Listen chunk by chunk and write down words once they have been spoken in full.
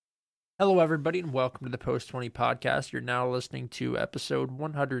Hello, everybody, and welcome to the Post 20 podcast. You're now listening to episode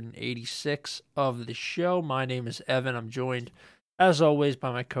 186 of the show. My name is Evan. I'm joined, as always,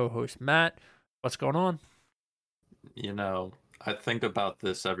 by my co-host, Matt. What's going on? You know, I think about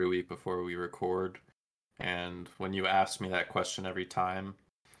this every week before we record, and when you ask me that question every time,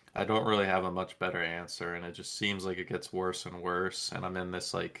 I don't really have a much better answer, and it just seems like it gets worse and worse, and I'm in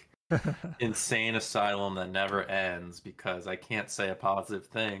this, insane asylum that never ends because I can't say a positive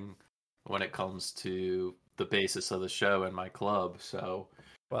thing when it comes to the basis of the show and my club. So,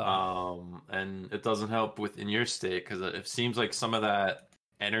 and it doesn't help within your state because it seems like some of that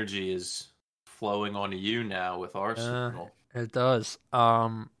energy is flowing onto you now with Arsenal. It does.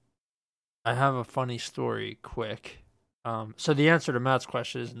 I have a funny story, quick. So the answer to Matt's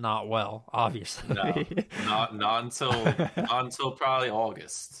question is not well, obviously. No, not until probably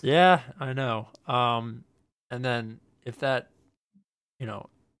August. Yeah, I know. And then if that,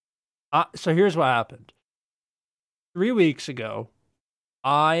 so here's what happened. 3 weeks ago,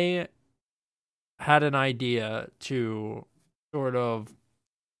 I had an idea to sort of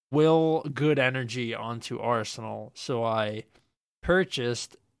will good energy onto Arsenal, so I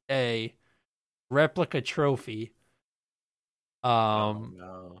purchased a replica trophy.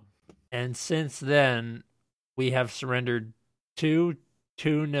 No. And since then, we have surrendered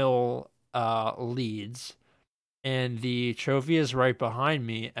 2-0 leads. And the trophy is right behind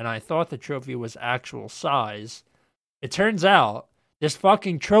me, and I thought the trophy was actual size. It turns out this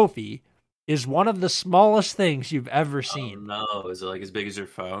fucking trophy is one of the smallest things you've ever seen. Oh no, is it like as big as your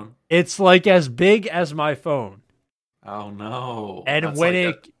phone? It's like as big as my phone. Oh no. And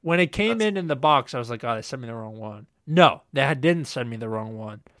when it came in the box, I was like, oh, they sent me the wrong one. No, they didn't send me the wrong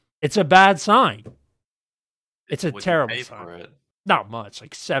one. It's a bad sign. It's a terrible sign. For it? Not much,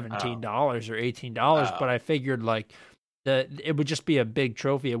 like $17 or $18, but I figured it would just be a big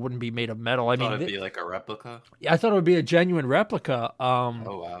trophy. It wouldn't be made of metal. I mean, it'd be like a replica. I thought it would be a genuine replica.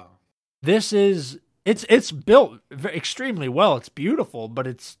 Oh wow! It's built extremely well. It's beautiful, but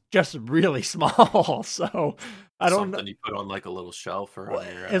it's just really small. So I don't know. Something you put on like a little shelf or on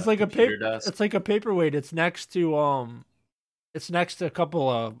your it's like computer desk. It's like a paperweight. It's next to a couple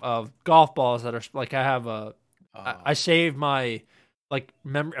of golf balls that are like I have a. I save my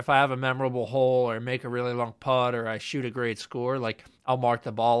if I have a memorable hole or make a really long putt or I shoot a great score, like I'll mark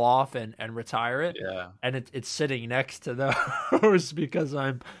the ball off and retire it. Yeah. And it's sitting next to those because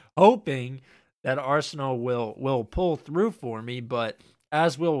I'm hoping that Arsenal will pull through for me. But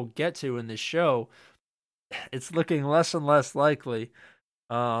as we'll get to in this show, it's looking less and less likely.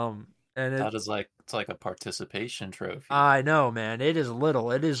 And it's like a participation trophy. I know, man. It is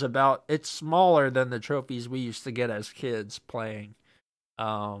little. It's smaller than the trophies we used to get as kids playing,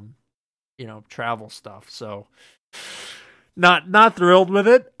 travel stuff. So not thrilled with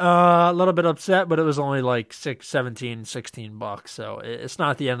it. A little bit upset, but it was only like $16. So it's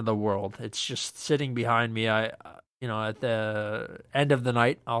not the end of the world. It's just sitting behind me. At the end of the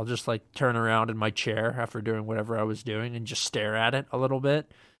night, I'll just turn around in my chair after doing whatever I was doing and just stare at it a little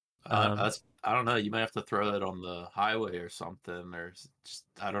bit. I don't know. You might have to throw that on the highway or something, or just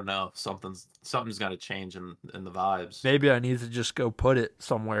I don't know. Something's got to change in the vibes. Maybe I need to just go put it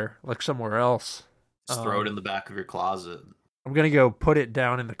somewhere else. Just throw it in the back of your closet. I'm gonna go put it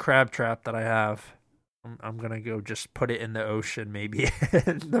down in the crab trap that I have. I'm gonna go just put it in the ocean, maybe,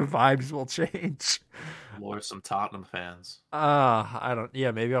 and the vibes will change. Or some Tottenham fans. I don't. Yeah,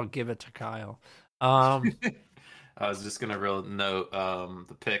 maybe I'll give it to Kyle. I was just gonna note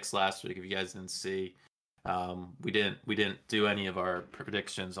the picks last week. If you guys didn't see, we didn't do any of our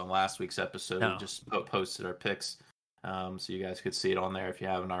predictions on last week's episode. No. We just posted our picks, so you guys could see it on there if you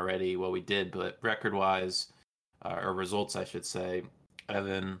haven't already. Well, we did, but record wise, or results, I should say.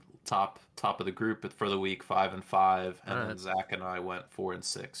 Evan top of the group for the week, 5-5, and then Zach and I went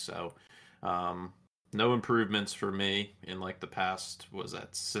 4-6. So, no improvements for me in the past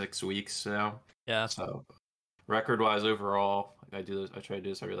 6 weeks now. Yeah. So. Record-wise, overall, I try to do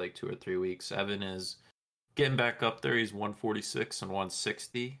this every 2 or 3 weeks. Evan is getting back up there. He's 146 and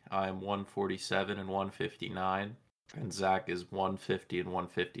 160. I'm 147 and 159. And Zach is 150 and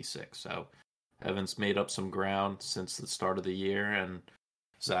 156. So Evan's made up some ground since the start of the year, and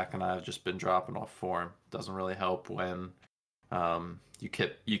Zach and I have just been dropping off form. Doesn't really help when you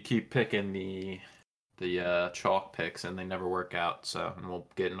keep picking the chalk picks and they never work out. So, and we'll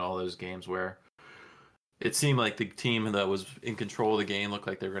get in all those games where it seemed like the team that was in control of the game looked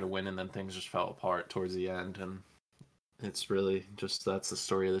like they were going to win, and then things just fell apart towards the end. And it's really just that's the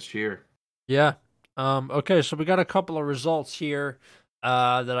story of this year. Yeah. Okay, so we got a couple of results here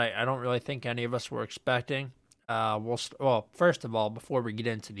that I don't really think any of us were expecting. Well, first of all, before we get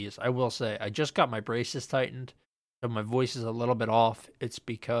into these, I will say I just got my braces tightened, so my voice is a little bit off. It's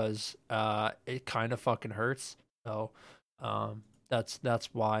because it kind of fucking hurts. So that's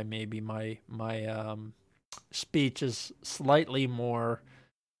why maybe my speech is slightly more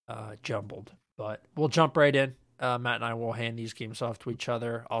jumbled. But we'll jump right in. Matt and I will hand these games off to each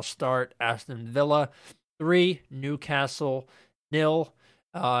other. I'll start Aston Villa 3, Newcastle 0.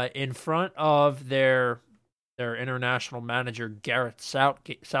 In front of their international manager Gareth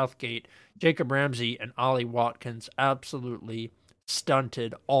Southgate, Jacob Ramsey and Ollie Watkins absolutely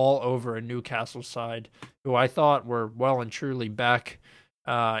stunted all over a Newcastle side who I thought were well and truly back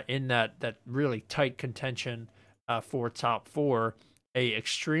in that really tight contention for top four. A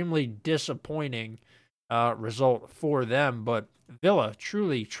extremely disappointing result for them, but Villa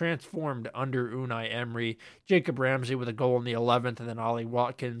truly transformed under Unai Emery. Jacob Ramsey with a goal in the 11th, and then Ollie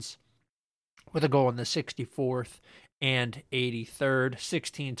Watkins with a goal in the 64th and 83rd.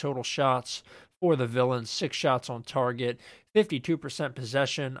 16 total shots for the Villains, 6 shots on target, 52%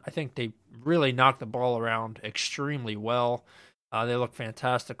 possession. I think they really knocked the ball around extremely well. They look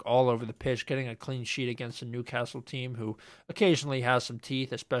fantastic all over the pitch, getting a clean sheet against a Newcastle team who occasionally has some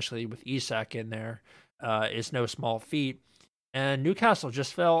teeth, especially with Isak in there. Is no small feat. And Newcastle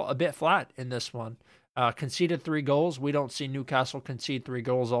just fell a bit flat in this one. Conceded 3 goals. We don't see Newcastle concede 3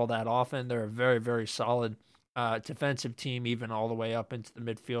 goals all that often. They're a very, very solid defensive team, even all the way up into the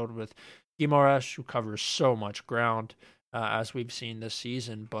midfield with Guimaraes, who covers so much ground, as we've seen this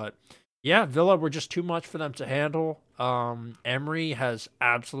season. But yeah, Villa were just too much for them to handle. Emery has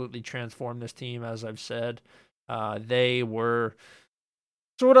absolutely transformed this team, as I've said. They were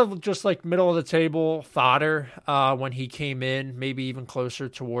sort of just like middle of the table fodder when he came in, maybe even closer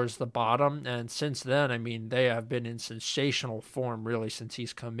towards the bottom. And since then, I mean, they have been in sensational form really since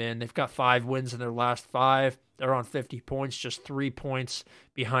he's come in. They've got 5 wins in their last 5. They're on 50 points, just 3 points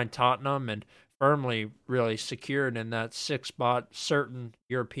behind Tottenham, and firmly really secured in that 6th spot, certain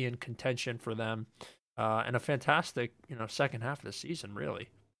European contention for them. And a fantastic, second half of the season, really.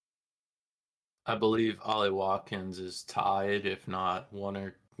 I believe Ollie Watkins is tied, if not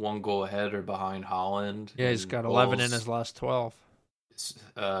one goal ahead or behind Holland. Yeah, he's got 11 in his last 12.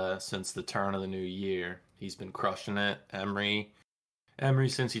 Since the turn of the new year, he's been crushing it. Emery,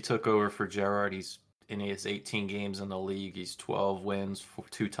 since he took over for Gerrard, he's in his 18 games in the league. He's 12 wins,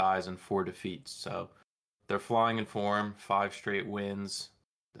 2 ties, and 4 defeats. So they're flying in form. 5 straight wins.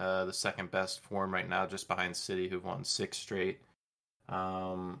 The second best form right now, just behind City, who've won 6 straight.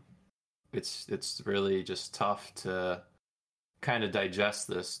 It's really just tough to kind of digest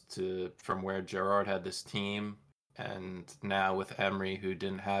this from where Gerrard had this team, and now with Emery, who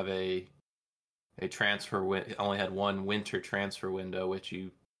didn't have a transfer only had one winter transfer window, which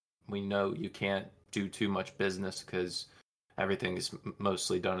we know you can't do too much business because everything is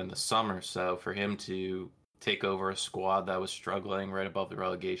mostly done in the summer. So for him to take over a squad that was struggling right above the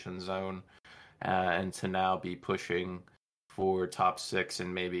relegation zone, and to now be pushing for top 6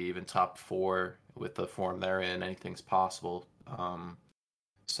 and maybe even top 4 with the form they're in, anything's possible.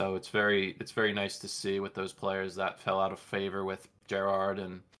 So it's very nice to see with those players that fell out of favor with Gerrard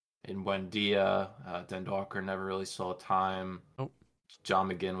and Buendia. Dendoncker never really saw time. Nope. John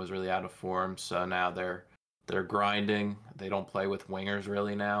McGinn was really out of form, so now they're grinding. They don't play with wingers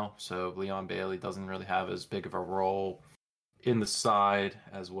really now, so Leon Bailey doesn't really have as big of a role in the side,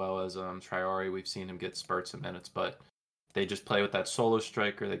 as well as Traore. We've seen him get spurts of minutes, but they just play with that solo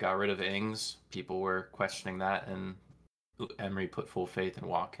striker. They got rid of Ings. People were questioning that, and Emery put full faith in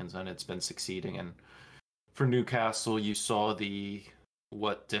Watkins, and it's been succeeding. And for Newcastle, you saw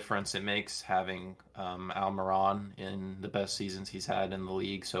what difference it makes having Almiron in the best seasons he's had in the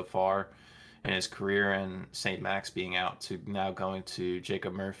league so far in his career, and St. Max being out to now going to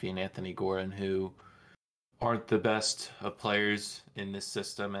Jacob Murphy and Anthony Gordon, who aren't the best of players in this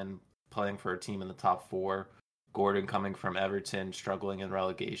system and playing for a team in the top 4. Gordon coming from Everton, struggling in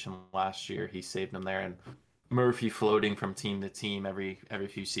relegation last year. He saved them there. And Murphy floating from team to team every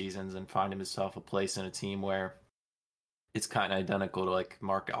few seasons and finding himself a place in a team where it's kind of identical to like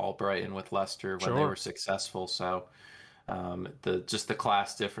Mark Albrighton with Leicester when they were successful. So the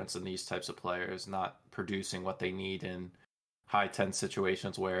class difference in these types of players, not producing what they need in high tense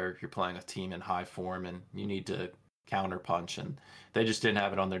situations where you're playing a team in high form and you need to counter punch, and they just didn't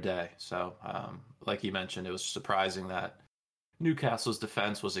have it on their day. So like you mentioned, it was surprising that Newcastle's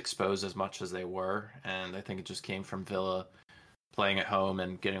defense was exposed as much as they were, and I think it just came from Villa playing at home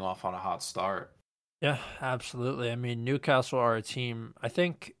and getting off on a hot start. Yeah, absolutely. I mean, Newcastle are a team, I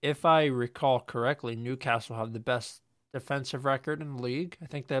think if I recall correctly, Newcastle have the best defensive record in the league. I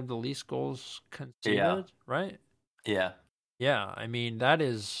think they have the least goals Yeah, conceded, right? yeah, Yeah, I mean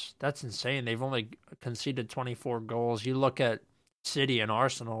that's insane. They've only conceded 24 goals. You look at City and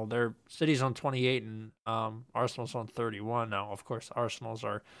Arsenal. Their City's on 28 and Arsenal's on 31 now. Of course, Arsenal's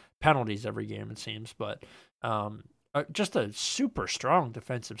are penalties every game it seems, but just a super strong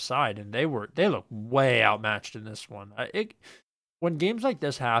defensive side, and they look way outmatched in this one. When games like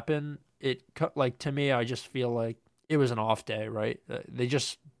this happen, like to me, I just feel like it was an off day, right? They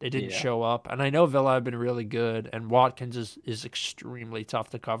didn't yeah. show up, and I know Villa have been really good, and Watkins is extremely tough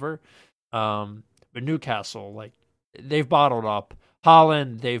to cover. But Newcastle, like they've bottled up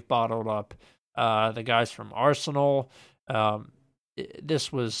Holland, they've bottled up the guys from Arsenal.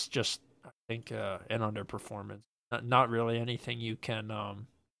 This was just, I think, an underperformance. Not really anything you can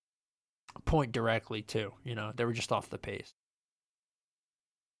point directly to. They were just off the pace.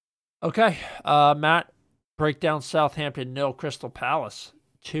 Okay, Matt, break down Southampton 0, Crystal Palace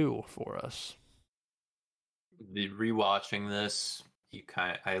 2 for us. The rewatching this,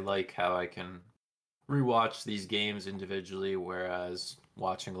 I like how I can rewatch these games individually, whereas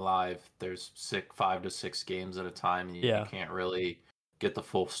watching live, there's 5 to 6 games at a time, and you can't really get the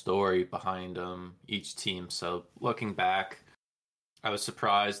full story behind each team. So looking back, I was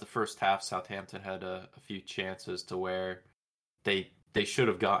surprised the first half Southampton had a few chances to where they should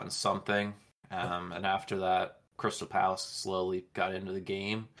have gotten something, and after that, Crystal Palace slowly got into the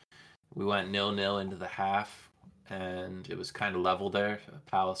game. We went 0-0 into the half, and it was kind of level there.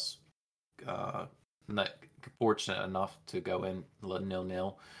 Palace not fortunate enough to go in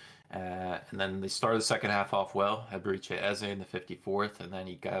 0-0. And then they started the second half off well. Had Briche Eze in the 54th, and then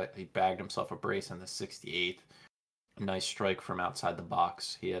he bagged himself a brace in the 68th. A nice strike from outside the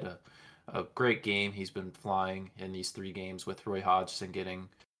box. He had a great game. He's been flying in these 3 games with Roy Hodgson getting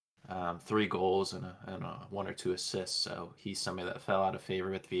 3 goals and 1 or 2 assists. So he's somebody that fell out of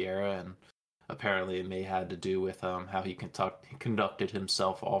favor with Vieira, and apparently it may had to do with how he conducted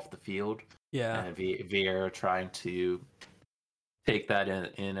himself off the field. Yeah, and Vieira trying to take that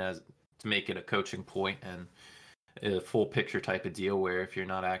in as to make it a coaching point and a full picture type of deal, where if you're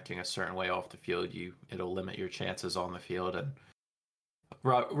not acting a certain way off the field, it'll limit your chances on the field. And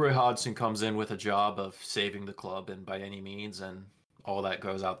Roy Hodgson comes in with a job of saving the club, and by any means, and all that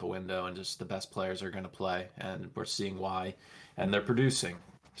goes out the window, and just the best players are going to play, and we're seeing why, and they're producing.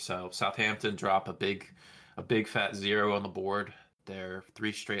 So Southampton drop a big fat 0 on the board. They're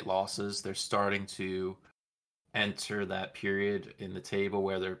 3 straight losses. They're starting to enter that period in the table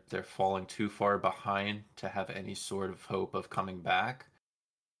where they're falling too far behind to have any sort of hope of coming back.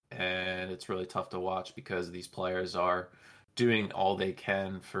 And it's really tough to watch because these players are doing all they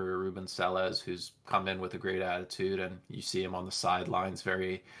can for Ruben Selles, who's come in with a great attitude, and you see him on the sidelines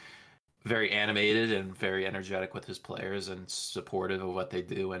very, very animated and very energetic with his players and supportive of what they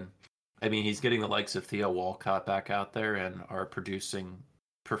do. And I mean, he's getting the likes of Theo Walcott back out there and are producing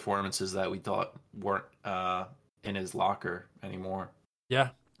performances that we thought weren't in his locker anymore. Yeah,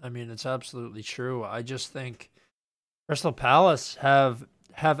 I mean, it's absolutely true. I just think Crystal Palace have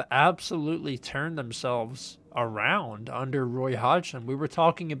absolutely turned themselves around under Roy Hodgson. We were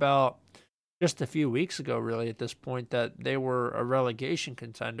talking about just a few weeks ago, really, at this point, that they were a relegation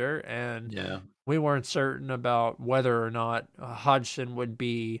contender, and we weren't certain about whether or not Hodgson would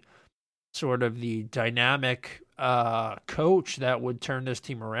be sort of the dynamic coach that would turn this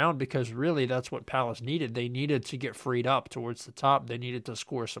team around, because really that's what Palace needed. They needed to get freed up towards the top. They needed to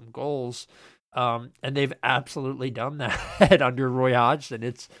score some goals. And they've absolutely done that under Roy Hodgson.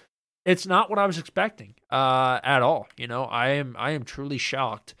 It's not what I was expecting at all. I am truly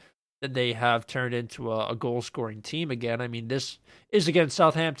shocked that they have turned into a goal scoring team again. I mean, this is against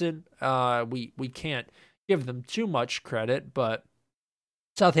Southampton. We can't give them too much credit, but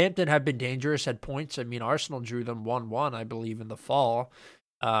Southampton have been dangerous at points. I mean, Arsenal drew them 1-1, I believe, in the fall.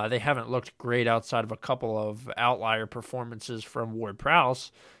 They haven't looked great outside of a couple of outlier performances from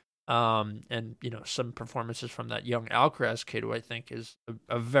Ward-Prowse. And, some performances from that young Alcaraz kid, who I think is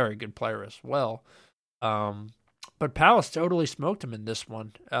a very good player as well. But Palace totally smoked him in this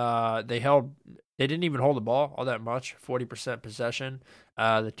one. They didn't even hold the ball all that much, 40% possession.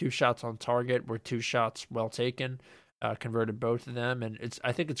 The 2 shots on target were 2 shots well taken. Converted both of them, and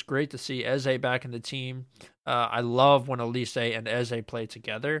I think it's great to see Eze back in the team. I love when Elise and Eze play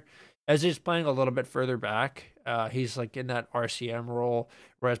together. Eze's playing a little bit further back. He's like in that RCM role,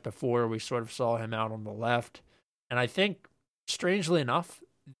 whereas before we sort of saw him out on the left. And I think, strangely enough,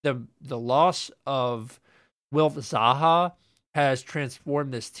 the loss of Wilf Zaha has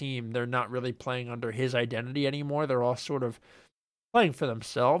transformed this team. They're not really playing under his identity anymore. They're all sort of playing for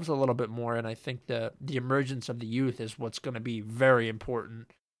themselves a little bit more. And I think the emergence of the youth is what's going to be very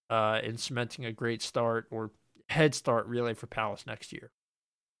important in cementing a great start or head start really for Palace next year.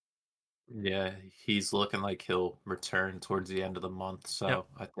 Yeah, he's looking like he'll return towards the end of the month. Yep. So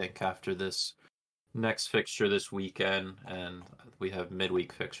I think after this next fixture this weekend, and we have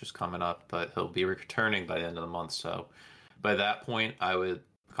midweek fixtures coming up, but he'll be returning by the end of the month. So by that point, I would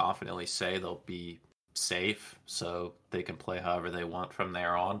confidently say they'll be safe, so they can play however they want from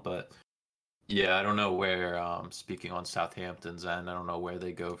there on. But yeah, I don't know where. Speaking on Southampton's end, I don't know where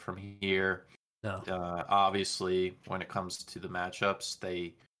they go from here. No. Obviously, when it comes to the matchups,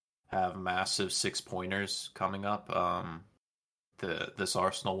 they have massive 6 pointers coming up. This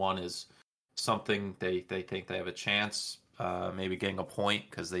Arsenal one is something they think they have a chance, maybe getting a point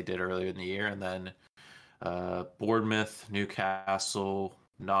because they did earlier in the year, and then Bournemouth, Newcastle,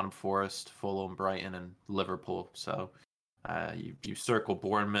 Nottingham Forest, Fulham, Brighton, and Liverpool. So you circle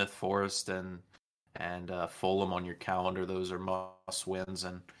Bournemouth, Forest, and Fulham on your calendar. Those are must wins,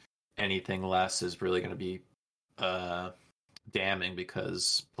 and anything less is really going to be damning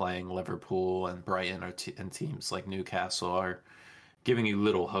because playing Liverpool and Brighton and teams like Newcastle are giving you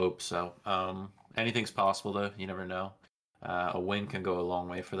little hope. So anything's possible, though. You never know. A win can go a long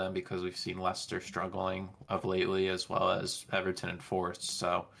way for them because we've seen Leicester struggling of lately, as well as Everton and Forest.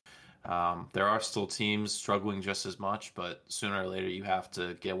 So there are still teams struggling just as much, but sooner or later you have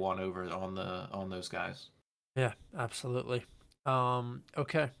to get one over on those guys. Yeah, absolutely.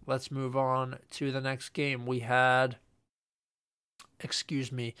 Okay, let's move on to the next game. We had,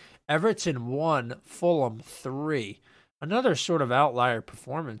 excuse me, Everton 1, Fulham 3. Another sort of outlier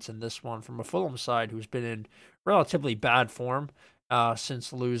performance in this one from a Fulham side who's been in relatively bad form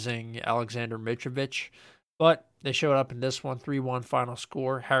since losing Alexander Mitrovic. But they showed up in this one, 3-1 final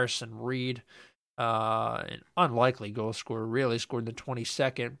score. Harrison Reed, an unlikely goal scorer, really scored in the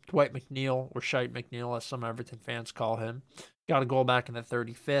 22nd. Dwight McNeil, or Shite McNeil, as some Everton fans call him, got a goal back in the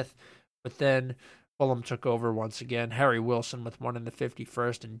 35th. But then Fulham took over once again. Harry Wilson with one in the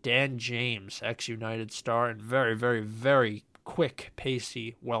 51st, and Dan James, ex-United star, and very, very, very quick,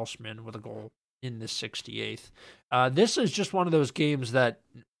 pacey Welshman with a goal in the 68th. This is just one of those games that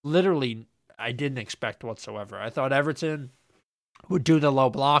literally I didn't expect whatsoever. I thought Everton would do the low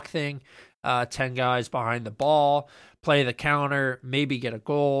block thing, 10 guys behind the ball, play the counter, maybe get a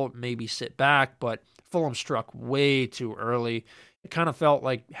goal, maybe sit back, but Fulham struck way too early. It kind of felt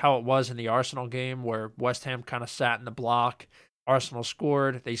like how it was in the Arsenal game where West Ham kind of sat in the block. Arsenal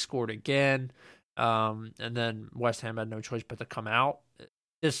scored. They scored again. And then West Ham had no choice but to come out.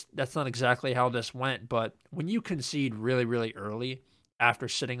 That's not exactly how this went, but when you concede really, really early after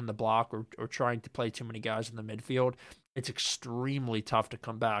sitting in the block or trying to play too many guys in the midfield, it's extremely tough to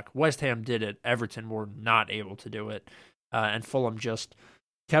come back. West Ham did it. Everton were not able to do it. And Fulham just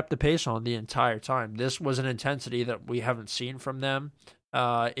kept the pace on the entire time. This was an intensity that we haven't seen from them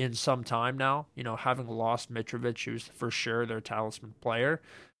in some time now, having lost Mitrovic, who's for sure their talisman player.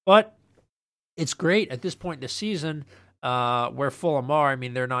 But it's great at this point in the season where Fulham are. I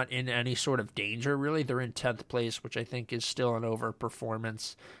mean, they're not in any sort of danger, really. They're in 10th place, which I think is still an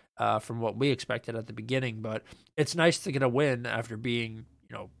overperformance from what we expected at the beginning. But it's nice to get a win after being,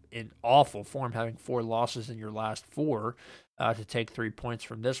 in awful form, having 4 losses in your last 4. To take 3 points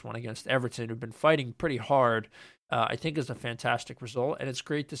from this one against Everton, who've been fighting pretty hard, I think is a fantastic result. And it's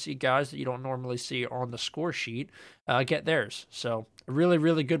great to see guys that you don't normally see on the score sheet get theirs. So a really,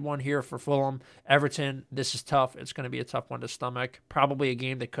 really good one here for Fulham. Everton, this is tough. It's going to be a tough one to stomach. Probably a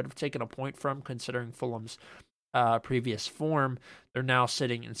game they could have taken a point from, considering Fulham's previous form. They're now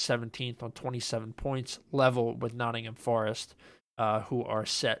sitting in 17th on 27 points, level with Nottingham Forest, who are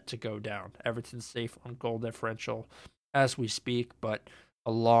set to go down. Everton's safe on goal differential as we speak, but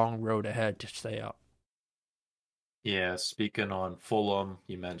a long road ahead to stay up. Yeah, speaking on Fulham,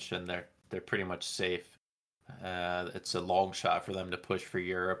 you mentioned they're pretty much safe. It's a long shot for them to push for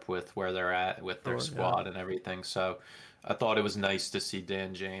Europe with where they're at with their squad and everything. So I thought it was nice to see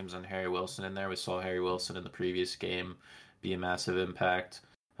Dan James and Harry Wilson in there. We saw Harry Wilson in the previous game be a massive impact.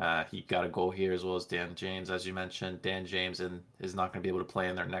 He got a goal here as well as Dan James. As you mentioned, Dan James is not going to be able to play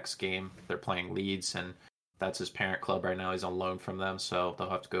in their next game. They're playing Leeds, and that's his parent club right now. He's on loan from them, so they'll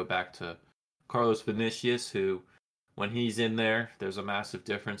have to go back to Carlos Vinicius, who, when he's in there, there's a massive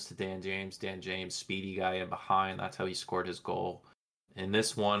difference to Dan James. Dan James, speedy guy in behind. That's how he scored his goal. In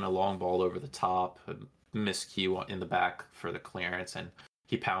this one, a long ball over the top, a miscue in the back for the clearance, and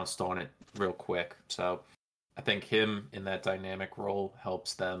he pounced on it real quick. So I think him in that dynamic role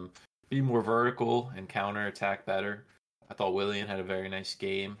helps them be more vertical and counterattack better. I thought Willian had a very nice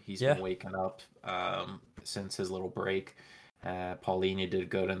game. He's been waking up since his little break. Paulini did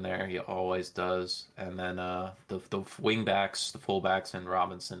good in there. He always does. And then the wing backs, the fullbacks, and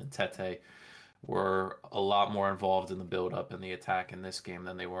Robinson and Tete were a lot more involved in the build-up and the attack in this game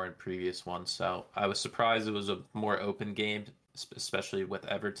than they were in previous ones. So I was surprised it was a more open game, especially with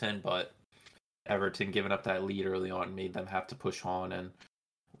Everton. But Everton giving up that lead early on made them have to push on. And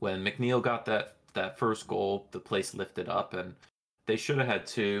when McNeil got that first goal, the place lifted up, and they should have had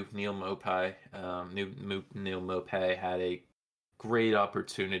two. Neil Maupay had a great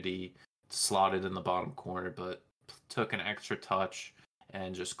opportunity slotted in the bottom corner, but took an extra touch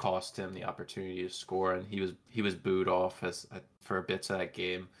and just cost him the opportunity to score. And he was booed off for bits of that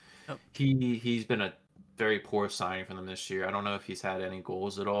game. Oh. He's been a very poor signing for them this year. I don't know if he's had any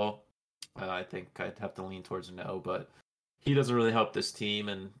goals at all. I think I'd have to lean towards no, but he doesn't really help this team,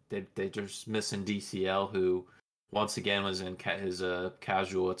 and they just missing DCL, who once again was in his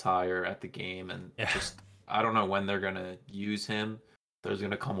casual attire at the game, and just I don't know when they're gonna use him. There's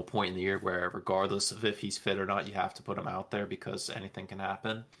gonna come a point in the year where, regardless of if he's fit or not, you have to put him out there because anything can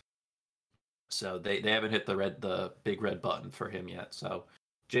happen. So they haven't hit the big red button for him yet. So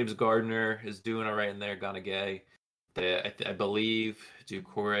James Gardner is doing all right in there. Gay. I believe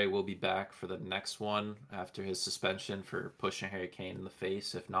Doucouré will be back for the next one after his suspension for pushing Harry Kane in the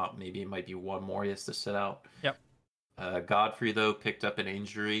face. If not, maybe it might be one more he has to sit out. Yep. Godfrey, though, picked up an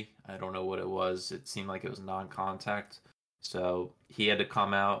injury. I don't know what it was. It seemed like it was non-contact. So he had to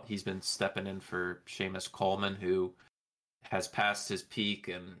come out. He's been stepping in for Seamus Coleman, who has passed his peak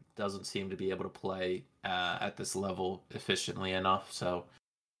and doesn't seem to be able to play at this level efficiently enough. So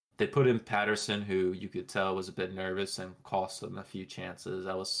they put in Patterson, who you could tell was a bit nervous and cost them a few chances.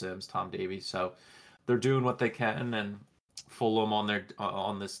 Ellis Sims, Tom Davies. So they're doing what they can, and Fulham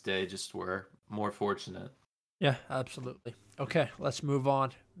on this day just were more fortunate. Yeah, absolutely. Okay, let's move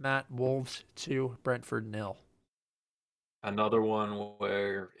on. Matt, Wolves 2, Brentford 0. Another one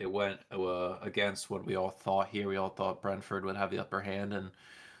where it went against what we all thought here. We all thought Brentford would have the upper hand, and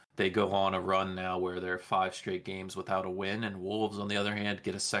they go on a run now where they're 5 straight games without a win, and Wolves, on the other hand,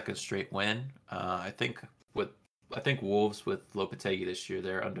 get a second straight win. I think Wolves with Lopetegui this year,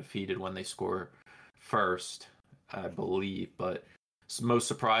 they're undefeated when they score first, I believe. But most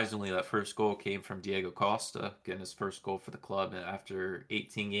surprisingly, that first goal came from Diego Costa, getting his first goal for the club after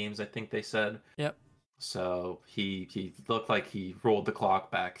 18 games, I think they said. Yep. So he looked like he rolled the clock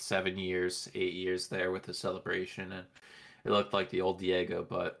back 7 years, 8 years there with his celebration, and it looked like the old Diego.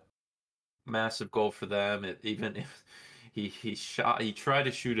 But massive goal for them. Even if he tried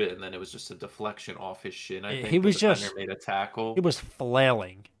to shoot it, and then it was just a deflection off his shin. I think he was the defender made a tackle. He was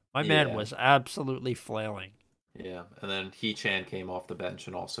flailing. My man was absolutely flailing. Yeah, and then He-Chan came off the bench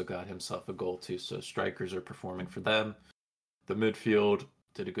and also got himself a goal too. So strikers are performing for them. The midfield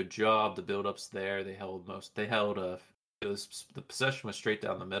did a good job. The build-up's there. They held the possession was straight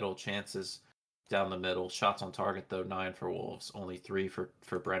down the middle. Chances down the middle. Shots on target, though, 9 for Wolves, only 3 for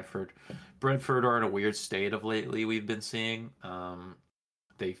Brentford. Brentford are in a weird state of lately, we've been seeing.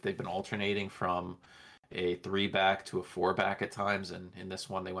 They've been alternating from a 3-back to a 4-back at times, and in this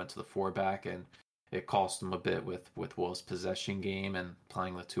one they went to the 4-back, and it cost them a bit with Wolves' possession game and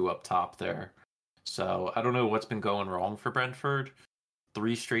playing the 2 up top there. So I don't know what's been going wrong for Brentford.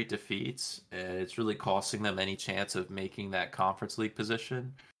 3 straight defeats, and it's really costing them any chance of making that Conference League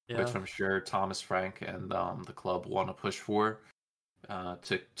position. Yeah. Which I'm sure Thomas Frank and the club want to push for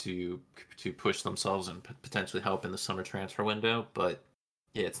to push themselves and potentially help in the summer transfer window. But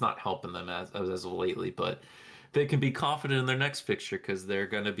yeah, it's not helping them as of lately. But they can be confident in their next fixture because they're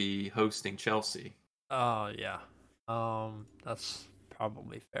going to be hosting Chelsea. Yeah, that's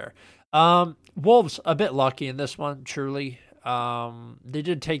probably fair. Wolves a bit lucky in this one, truly. They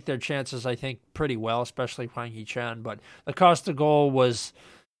did take their chances, I think, pretty well, especially Hwang Hee-Chan. But the Costa goal was,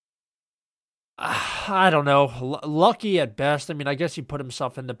 I don't know, lucky at best. I mean, I guess he put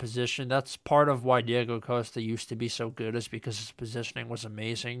himself in the position. That's part of why Diego Costa used to be so good, is because his positioning was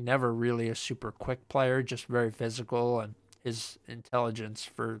amazing. Never really a super quick player, just very physical, and his intelligence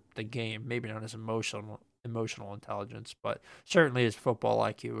for the game, maybe not his emotional intelligence, but certainly his football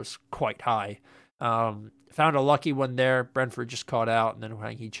IQ was quite high. Found a lucky one there. Brentford just caught out, and then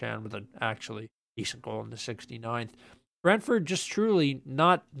Hwang Hee-Chan with an actually decent goal in the 69th. Brentford just truly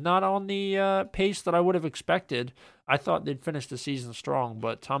not on the pace that I would have expected. I thought they'd finish the season strong,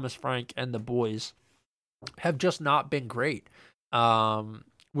 but Thomas Frank and the boys have just not been great.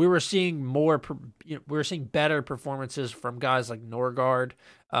 we were seeing we were seeing better performances from guys like Norgard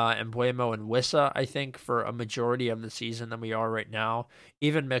and Buemo and Wissa, I think, for a majority of the season than we are right now.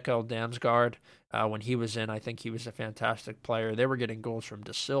 Even Mikkel Damsgaard, when he was in, I think he was a fantastic player. They were getting goals from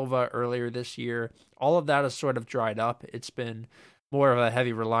Da Silva earlier this year. All of that has sort of dried up. It's been more of a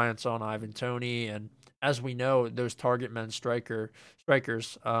heavy reliance on Ivan Toney, and as we know, those target men strikers,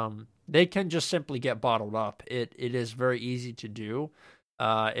 they can just simply get bottled up. It is very easy to do.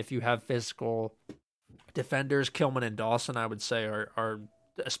 If you have physical defenders, Kilman and Dawson, I would say, are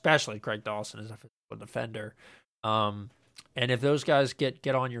especially Craig Dawson is a physical defender. And if those guys get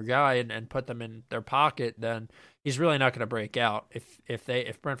on your guy and put them in their pocket, then he's really not going to break out.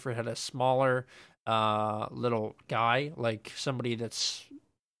 If Brentford had a smaller little guy, like somebody that's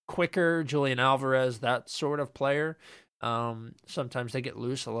quicker, Julian Alvarez, that sort of player, sometimes they get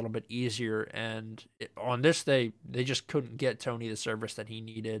loose a little bit easier. And on this, they just couldn't get Toney the service that he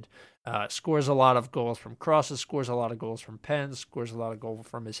needed. Scores a lot of goals from crosses, scores a lot of goals from pens, scores a lot of goals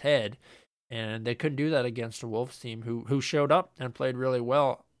from his head. And they couldn't do that against a Wolves team who showed up and played really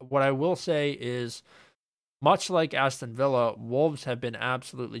well. What I will say is, much like Aston Villa, Wolves have been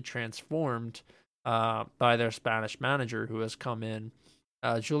absolutely transformed by their Spanish manager who has come in.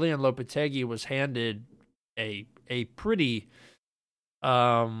 Julian Lopetegui was handed a pretty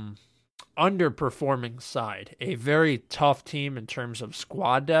underperforming side, a very tough team in terms of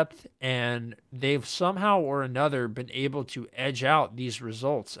squad depth, and they've somehow or another been able to edge out these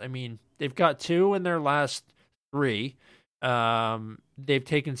results. I mean, they've got 2 in their last 3. They've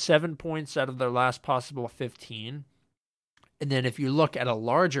taken 7 points out of their last possible 15. And then if you look at a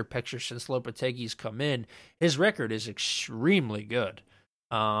larger picture since Lopetegui's come in, his record is extremely good.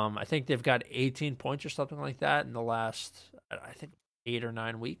 I think they've got 18 points or something like that in the last, I think, 8 or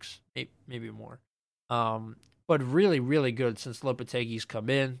 9 weeks, maybe more. But really, really good since Lopetegui's come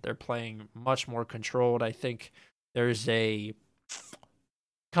in. They're playing much more controlled. I think there's a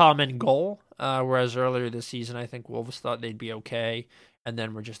common goal, whereas earlier this season, I think Wolves thought they'd be okay, and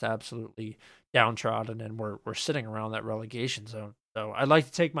then we're just absolutely downtrodden, and we're sitting around that relegation zone. So I'd like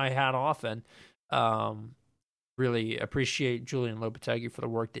to take my hat off and really appreciate Julian Lopetegui for the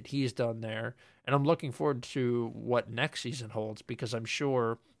work that he's done there. And I'm looking forward to what next season holds, because I'm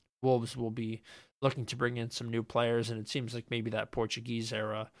sure Wolves will be looking to bring in some new players, and it seems like maybe that Portuguese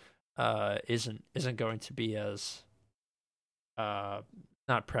era isn't going to be as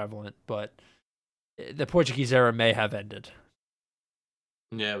not prevalent, but the Portuguese era may have ended.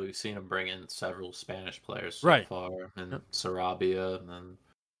 Yeah, we've seen him bring in several Spanish players so Right. far, and Sarabia, and then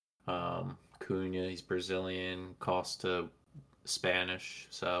Cunha, he's Brazilian, Costa, Spanish.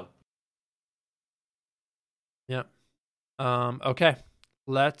 So, yeah. Okay.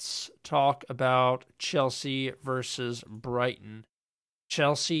 Let's talk about Chelsea versus Brighton.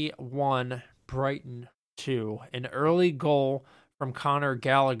 Chelsea 1, Brighton 2. An early goal from Conor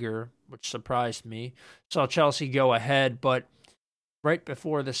Gallagher, which surprised me, saw Chelsea go ahead, but right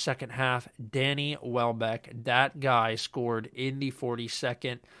before the second half, Danny Welbeck, that guy, scored in the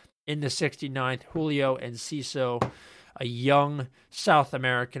 42nd. In the 69th, Julio Enciso, a young South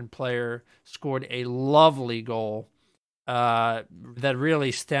American player, scored a lovely goal that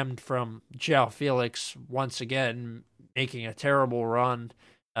really stemmed from João Felix once again making a terrible run,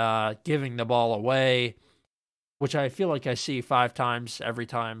 giving the ball away, which I feel like I see 5 times every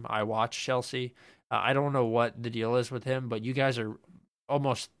time I watch Chelsea. I don't know what the deal is with him, but you guys are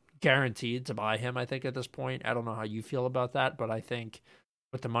almost guaranteed to buy him, I think, at this point. I don't know how you feel about that, but I think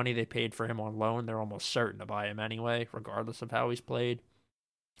with the money they paid for him on loan, they're almost certain to buy him anyway, regardless of how he's played.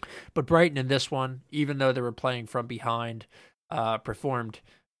 But Brighton in this one, even though they were playing from behind, performed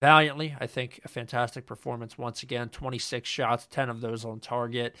valiantly. I think a fantastic performance once again. 26 shots, 10 of those on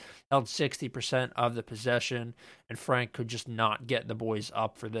target, held 60% of the possession, and Frank could just not get the boys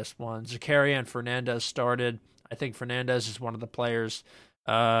up for this one. Zakaria and Fernandez started. I think Fernandez is one of the players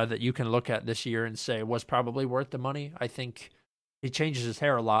that you can look at this year and say was probably worth the money. I think he changes his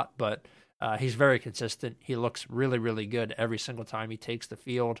hair a lot, but he's very consistent. He looks really, really good every single time he takes the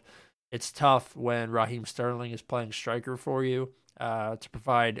field. It's tough when Raheem Sterling is playing striker for you to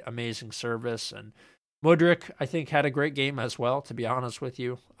provide amazing service. And Mudryk, I think, had a great game as well, to be honest with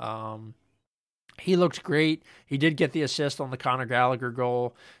you. He looked great. He did get the assist on the Conor Gallagher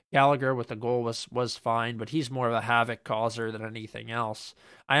goal. Gallagher with the goal was fine, but he's more of a havoc causer than anything else.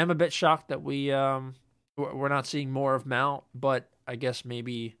 I am a bit shocked that we're not seeing more of Mount, but I guess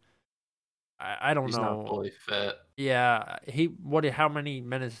maybe I don't he's know. not fully fit. Yeah, how many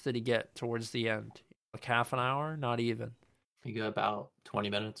minutes did he get towards the end? Like half an hour? Not even. He got about 20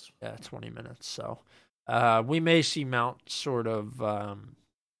 minutes. Yeah, 20 minutes. So we may see Mount sort of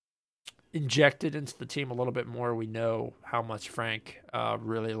injected into the team a little bit more. We know how much Frank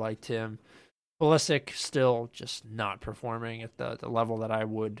really liked him. Pulisic still just not performing at the level that I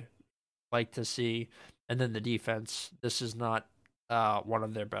would like to see. And then the defense, this is not one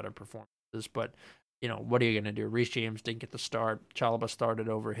of their better performances. But, what are you going to do? Reece James didn't get the start. Chalobah started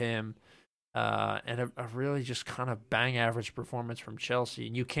over him. And a really just kind of bang average performance from Chelsea.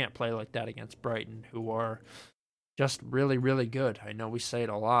 And you can't play like that against Brighton, who are just really, really good. I know we say it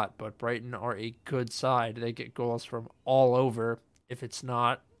a lot, but Brighton are a good side. They get goals from all over. If it's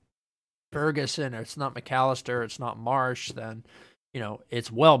not Ferguson or it's not McAllister, it's not Marsh, then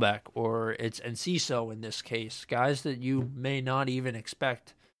it's Welbeck or it's Enciso in this case. Guys that you may not even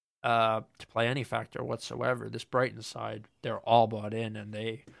expect to play any factor whatsoever. This Brighton side, they're all bought in and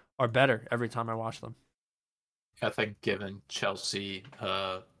they are better every time I watch them. I think given Chelsea,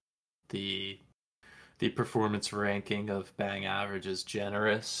 the performance ranking of bang average is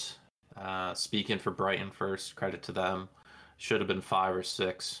generous. Speaking for Brighton first, credit to them. Should have been 5 or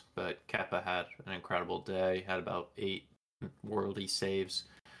 6, but Kepa had an incredible day. Had about 8 worldy saves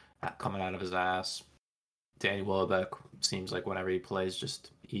coming out of his ass. Danny Welbeck seems like whenever he plays,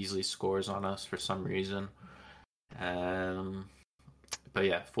 just easily scores on us for some reason. But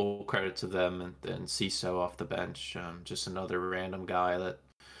yeah, full credit to them. And then Ciso off the bench, just another random guy that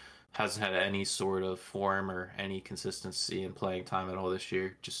hasn't had any sort of form or any consistency in playing time at all this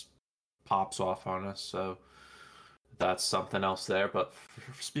year. Just pops off on us. So that's something else there. But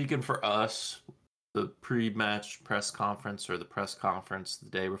speaking for us, the pre-match press conference or the press conference the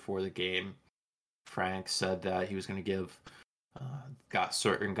day before the game, Frank said that he was going to give got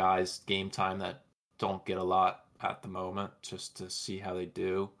certain guys game time that don't get a lot at the moment just to see how they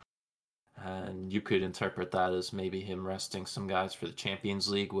do. And you could interpret that as maybe him resting some guys for the Champions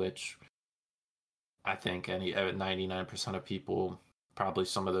League, which I think 99% of people, probably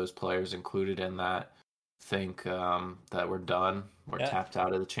some of those players included in that, think that we're done. We're tapped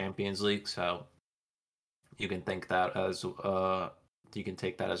out of the Champions League. So you can think that as you can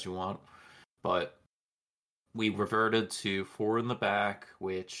take that as you want. But we reverted to 4 in the back,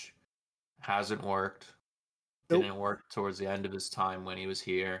 which hasn't worked. Nope. Didn't work towards the end of his time when he was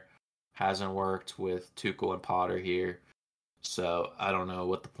here. Hasn't worked with Tuchel and Potter here. So I don't know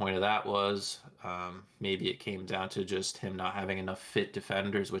what the point of that was. Maybe it came down to just him not having enough fit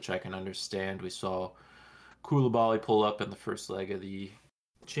defenders, which I can understand. We saw Koulibaly pull up in the first leg of the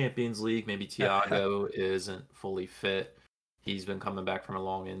Champions League. Maybe Thiago isn't fully fit. He's been coming back from a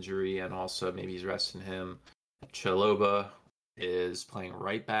long injury, and also maybe he's resting him. Chalobah is playing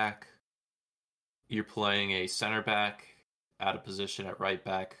right back. You're playing a center back out of position at right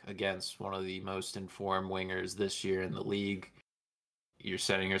back against one of the most informed wingers this year in the league. You're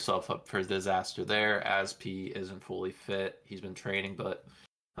setting yourself up for disaster there. Asp isn't fully fit. He's been training, but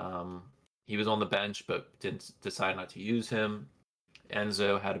he was on the bench, but didn't decide not to use him.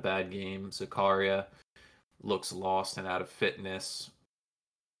 Enzo had a bad game. Zakaria looks lost and out of fitness.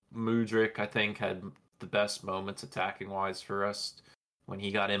 Mudryk, I think, had the best moments attacking-wise for us. When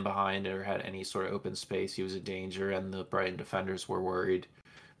he got in behind or had any sort of open space, he was a danger, and the Brighton defenders were worried.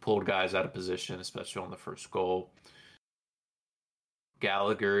 Pulled guys out of position, especially on the first goal.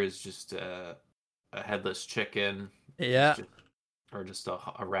 Gallagher is just a headless chicken. Yeah. Or just a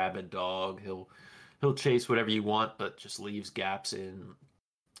rabid dog. He'll chase whatever you want, but just leaves gaps in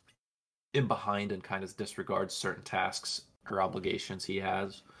behind and kind of disregards certain tasks or obligations he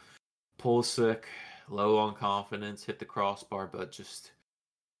has. Pulisic, low on confidence, hit the crossbar, but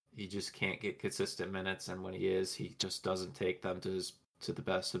he just can't get consistent minutes, and when he is, he just doesn't take them to the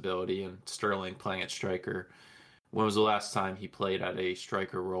best ability. And Sterling playing at striker. When was the last time he played at a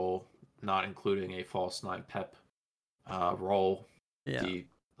striker role, not including a false 9 Pep role? Yeah.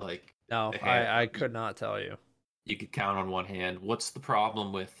 No, I could not tell you. You could count on one hand. What's the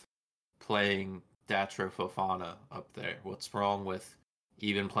problem with playing Datro Fofana up there? What's wrong with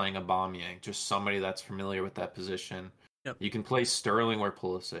even playing Aubameyang? Just somebody that's familiar with that position. Yep. You can play Sterling where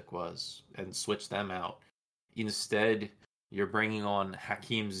Pulisic was and switch them out. Instead, you're bringing on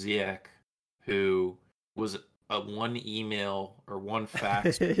Hakim Ziyech, who was a one email or one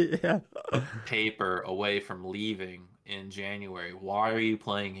fax paper away from leaving in January. Why are you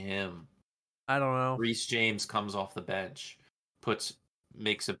playing him? I don't know. Reece James comes off the bench,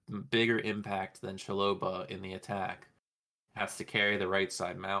 makes a bigger impact than Chalobah in the attack. Has to carry the right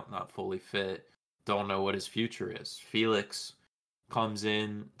side. Mount not fully fit. Don't know what his future is. Felix comes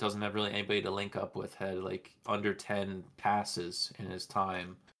in, doesn't have really anybody to link up with. Had like under 10 passes in his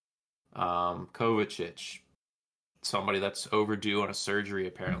time. Kovacic, somebody that's overdue on a surgery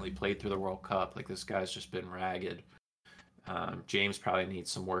apparently, played through the World Cup. Like, this guy's just been ragged. James probably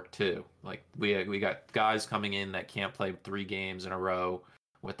needs some work too. Like we got guys coming in that can't play 3 games in a row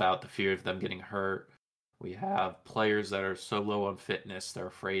without the fear of them getting hurt. We have players that are so low on fitness they're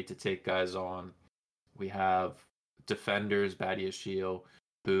afraid to take guys on. We have defenders, Badiashile,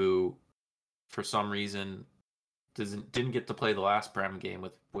 who for some reason didn't get to play the last Prem game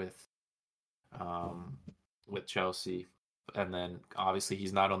um, with Chelsea, and then obviously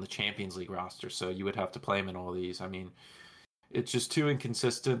he's not on the Champions League roster, so you would have to play him in all these. I mean, it's just too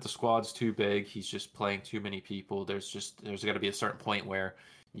inconsistent. The squad's too big. He's just playing too many people. There's got to be a certain point where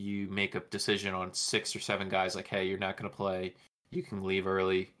you make a decision on 6 or 7 guys. Like, hey, you're not going to play. You can leave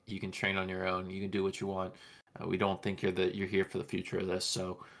early. You can train on your own. You can do what you want. We don't think you're here for the future of this.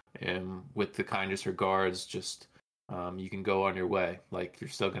 So, with the kindest regards, just you can go on your way. Like, you're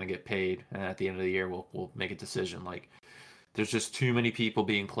still going to get paid, and at the end of the year, we'll make a decision. Like, there's just too many people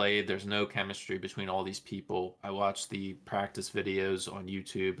being played. There's no chemistry between all these people. I watch the practice videos on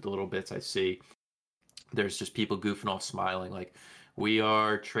YouTube, the little bits I see. There's just people goofing off, smiling. Like, we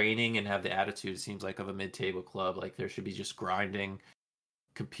are training and have the attitude, it seems like, of a mid-table club. Like, there should be just grinding,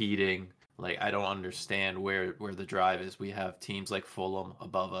 competing. Like, I don't understand where the drive is. We have teams like Fulham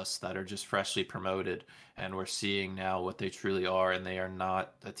above us that are just freshly promoted, and we're seeing now what they truly are, and they are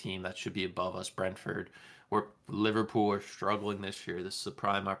not a team that should be above us. Brentford, where Liverpool are struggling this year. This is a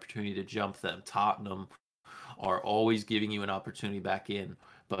prime opportunity to jump them. Tottenham are always giving you an opportunity back in,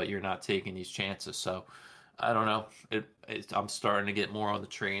 but you're not taking these chances. So I don't know. I'm starting to get more on the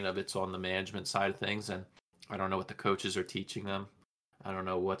train of it's on the management side of things, and I don't know what the coaches are teaching them. I don't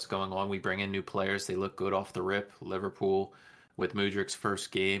know what's going on. We bring in new players. They look good off the rip. Liverpool, with Mudryk's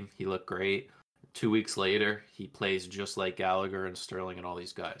first game, he looked great. 2 weeks later, he plays just like Gallagher and Sterling and all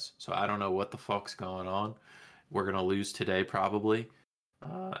these guys. So I don't know what the fuck's going on. We're going to lose today probably.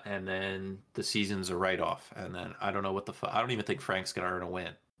 And then the season's a write-off. And then I don't know what the fuck. I don't even think Frank's going to earn a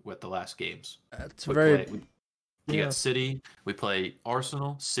win with the last games. That's We got City. We play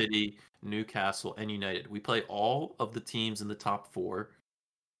Arsenal, City, Newcastle, and United. We play all of the teams in the top 4.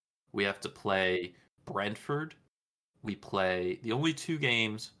 We have to play Brentford. We play the only 2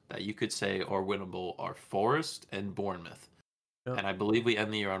 games that you could say are winnable are Forest and Bournemouth. Yep. And I believe we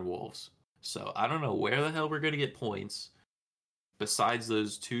end the year on Wolves. So I don't know where the hell we're going to get points besides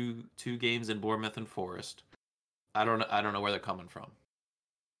those two games in Bournemouth and Forest. I don't know where they're coming from.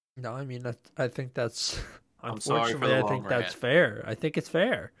 No, I mean I think that's I'm sorry for the long rant. That's fair. I think it's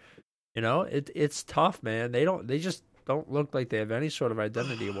fair. You know, it's tough, man. They just don't look like they have any sort of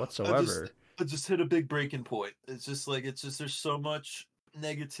identity whatsoever. I just hit a big breaking point. It's just there's so much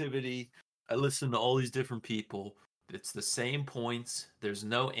negativity. I listen to all these different people. It's the same points. There's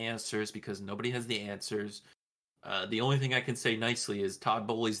no answers because nobody has the answers. The only thing I can say nicely is Todd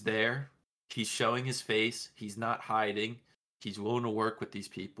Bowley's there. He's showing his face. He's not hiding. He's willing to work with these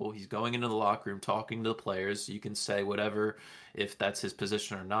people. He's going into the locker room, talking to the players. You can say whatever if that's his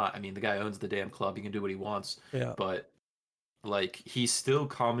position or not. I mean, the guy owns the damn club. He can do what he wants. Yeah. But like, he's still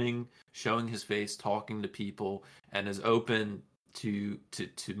coming, showing his face, talking to people, and is open to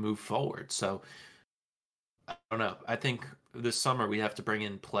move forward. So I don't know. I think this summer we have to bring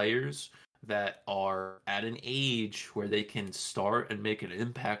in players that are at an age where they can start and make an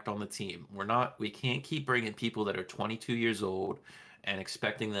impact on the team. We can't keep bringing people that are 22 years old and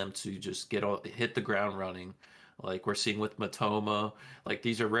expecting them to just hit the ground running. Like we're seeing with Matoma. Like,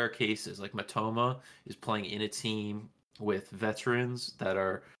 these are rare cases. Like, Matoma is playing in a team with veterans that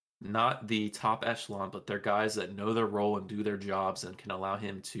are not the top echelon, but they're guys that know their role and do their jobs and can allow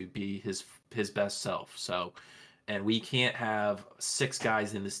him to be his best self. So, and we can't have 6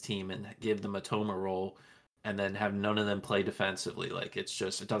 guys in this team and give them a Matoma role and then have none of them play defensively. Like, it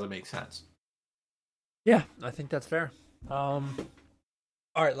doesn't make sense. Yeah, I think that's fair. All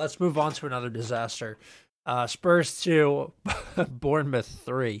right, let's move on to another disaster. Spurs 2, Bournemouth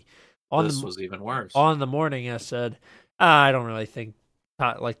 3. This was even worse. On the morning, I said, I don't really think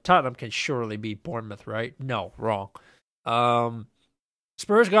Tottenham can surely beat Bournemouth, right? No, wrong.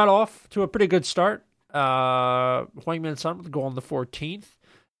 Spurs got off to a pretty good start. Hwang-Min Son with the goal on the 14th.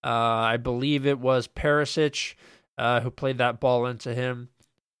 I believe it was Perisic who played that ball into him.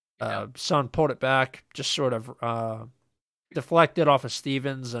 Son pulled it back, just sort of deflected off of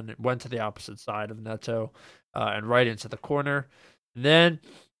Stevens, and it went to the opposite side of Neto and right into the corner. And then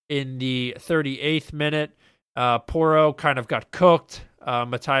in the 38th minute, Porro kind of got cooked.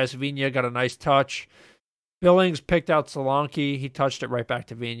 Matthias Viña got a nice touch. Billings picked out Solanke. He touched it right back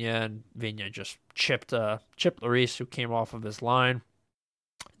to Viña, and Viña just chipped Lloris, who came off of his line.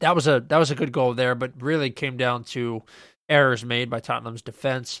 That was a good goal there, but really came down to errors made by Tottenham's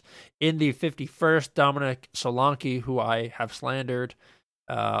defense. In the 51st, Dominic Solanke, who I have slandered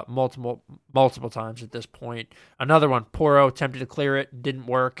multiple times at this point. Another one, Porro attempted to clear it, didn't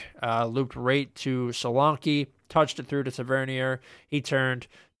work. Looped right to Solanke, touched it through to Tavernier. He turned,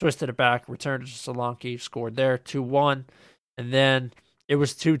 twisted it back, returned it to Solanke, scored there, 2-1. And then it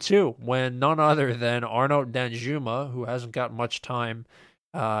was 2-2 when none other than Arnaud Danjuma, who hasn't got much time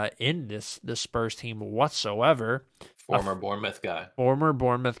in this Spurs team whatsoever. Former Bournemouth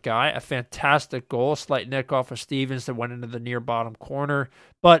guy. A fantastic goal. Slight nick off of Stevens that went into the near bottom corner,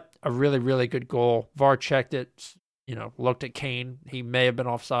 but a really, really good goal. VAR checked it, looked at Kane. He may have been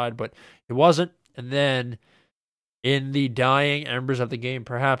offside, but it wasn't. And then in the dying embers of the game,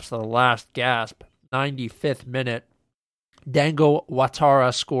 perhaps the last gasp, 95th minute, Dango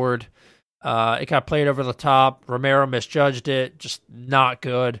Ouattara scored. It got played over the top. Romero misjudged it. Just not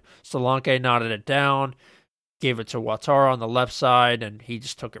good. Solanke nodded it down. Gave it to Ouattara on the left side, and he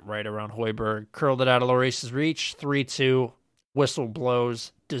just took it right around Højbjerg. Curled it out of Lloris's reach. 3-2. Whistle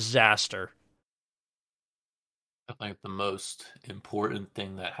blows. Disaster. I think the most important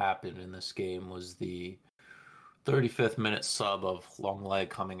thing that happened in this game was the 35th minute sub of Lenglet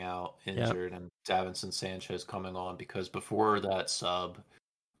coming out injured and Davinson Sanchez coming on, because before that sub,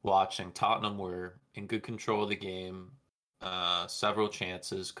 watching Tottenham were in good control of the game, several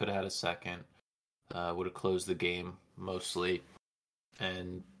chances, could have had a second, would have closed the game mostly.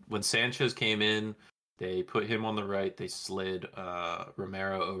 And when Sanchez came in, they put him on the right, they slid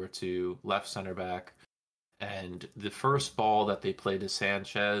Romero over to left center back, and the first ball that they played to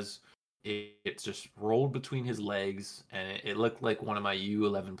Sanchez, it just rolled between his legs, and it looked like one of my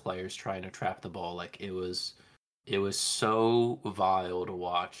U11 players trying to trap the ball. Like it was so vile to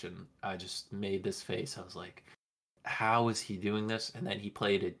watch, and I just made this face. I was like, how is he doing this? And then he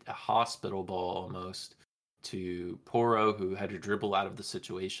played a hospital ball almost to Porro, who had to dribble out of the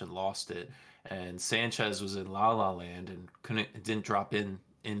situation, lost it, and Sanchez was in La La Land and didn't drop in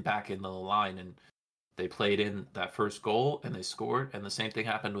back in the line, and they played in that first goal and they scored. And the same thing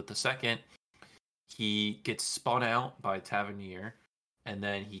happened with the second. He gets spun out by Tavernier, and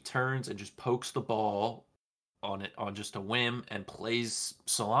then he turns and just pokes the ball on just a whim and plays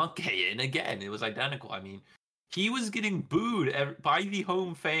Solanke in again. It was identical. I mean, he was getting booed by the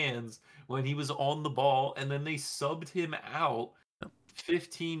home fans when he was on the ball, and then they subbed him out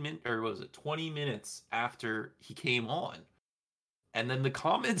 20 minutes after he came on. And then the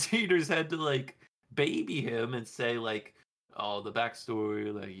commentators had to baby him and say oh, the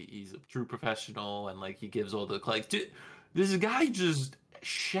backstory, he's a true professional, and he gives all the dude, this guy just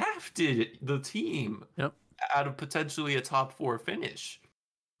shafted the team out of potentially a top 4 finish.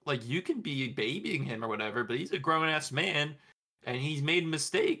 You can be babying him or whatever, but he's a grown-ass man, and he's made a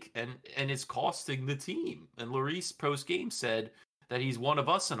mistake, and it's costing the team. And Lloris post-game said that he's one of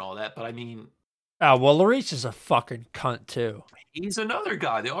us and all that, but I mean... Oh, well, Lloris is a fucking cunt, too. He's another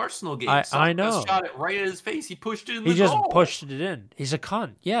guy. The Arsenal game. I know. Shot it right at his face. He pushed it in the goal. He just pushed it in. He's a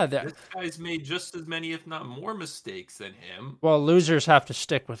cunt. Yeah. This guy's made just as many, if not more, mistakes than him. Well, losers have to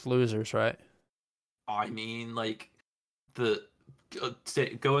stick with losers, right? I mean,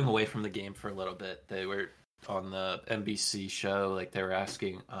 going away from the game for a little bit, they were on the NBC show, they were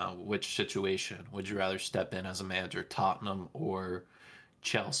asking which situation would you rather step in as a manager, Tottenham or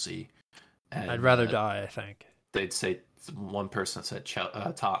Chelsea? And, I'd rather die, I think. They'd say, one person said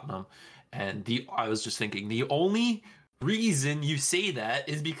Tottenham, and I was just thinking, the only reason you say that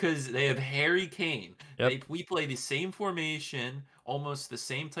is because they have Harry Kane. Yep. We play the same formation, almost the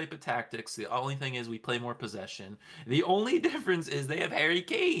same type of tactics. The only thing is we play more possession. The only difference is they have Harry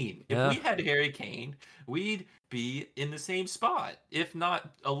Kane. If we had Harry Kane, we'd be in the same spot, if not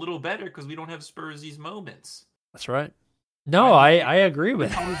a little better, because we don't have Spurs' moments. That's right. No, I agree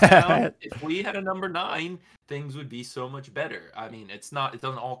with that. If we had a number 9, things would be so much better. I mean, it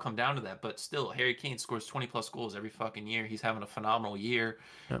doesn't all come down to that, but still, Harry Kane scores 20+ goals every fucking year. He's having a phenomenal year.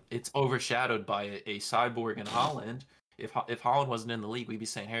 Yep. It's overshadowed by a cyborg in Haaland. If Haaland wasn't in the league, we'd be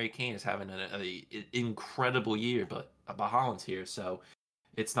saying Harry Kane is having an incredible year, but Haaland's here, so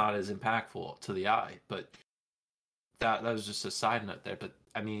it's not as impactful to the eye. But that was just a side note there. But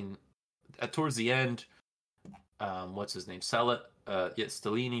I mean, towards the end, what's his name?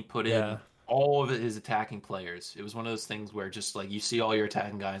 Stellini put in all of his attacking players. It was one of those things where just you see all your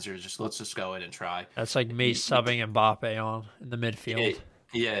attacking guys are just, let's just go in and try. That's like me subbing Mbappe on in the midfield.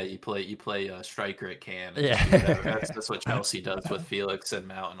 Yeah, you play striker at Cam. That's what Chelsea does with Felix and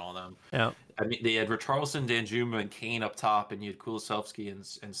Mount and all them. Yeah, I mean, they had Richarlison, Danjuma, and Kane up top, and you had Kulusevski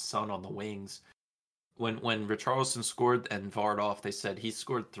and Son on the wings. when Richarlison scored and VAR'd off, they said he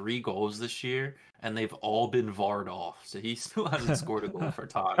scored 3 goals this year, and they've all been VAR'd off. So he still hasn't scored a goal for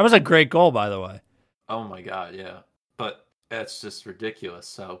That was Tottenham. a great goal, by the way. Oh my god, yeah. But that's just ridiculous.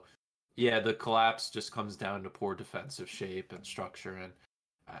 So yeah, the collapse just comes down to poor defensive shape and structure,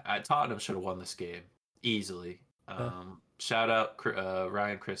 and Tottenham should have won this game easily. Yeah. Shout out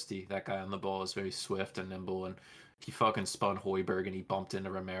Ryan Christie. That guy on the ball is very swift and nimble, and he fucking spun Hoiberg and he bumped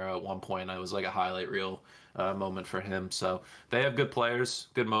into Romero at one point. It was like a highlight reel moment for him. So they have good players,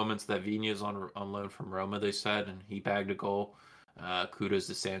 good moments. That Vina's on loan from Roma, they said, and he bagged a goal. Kudos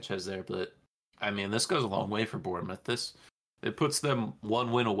to Sanchez there, but I mean, this goes a long way for Bournemouth. It puts them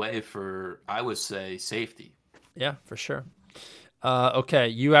 1 win away for, I would say, safety. Yeah, for sure. Okay,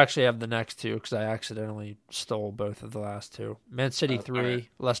 you actually have the next two because I accidentally stole both of the last two. Man City 3, right.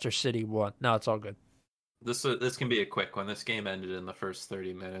 Leicester City 1. No, it's all good. This can be a quick one. This game ended in the first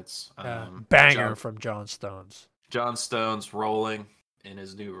 30 minutes. Banger from John Stones. John Stones rolling in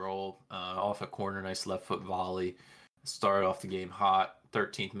his new role off a corner, nice left foot volley. Started off the game hot.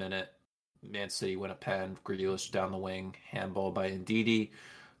 13th minute, Man City win a pen. Grealish down the wing, handball by Ndidi.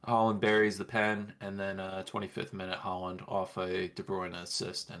 Holland buries the pen, and then 25th minute, Holland off a De Bruyne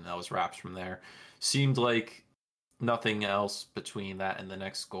assist, and that was wraps from there. Seemed like nothing else between that and the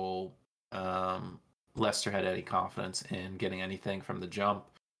next goal. Leicester had any confidence in getting anything from the jump.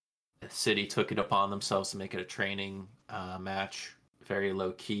 City took it upon themselves to make it a training match, very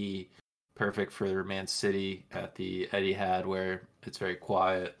low key, perfect for Man City at the Etihad, where it's very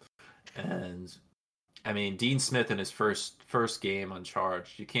quiet. And I mean, Dean Smith in his first game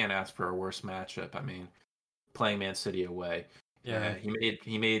uncharged. You can't ask for a worse matchup. I mean, playing Man City away. Yeah,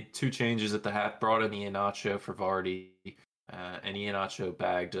 he made 2 changes at the half. Brought in Iheanacho for Vardy, and Iheanacho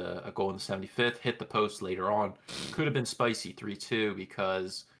bagged a goal in the 75th. Hit the post later on. Could have been spicy 3-2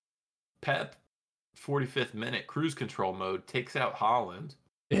 because Pep, 45th minute cruise control mode, takes out Holland.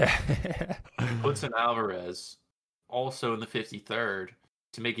 Yeah. Puts in Alvarez, also in the 53rd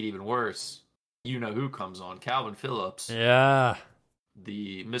to make it even worse. You know who comes on? Calvin Phillips. Yeah.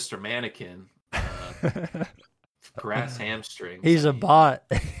 The Mr. Mannequin. Grass hamstring. He's a bot.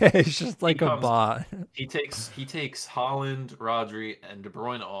 He's just like a bot. He takes Holland, Rodri, and De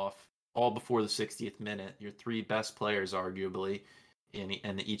Bruyne off all before the 60th minute. Your 3 best players, arguably,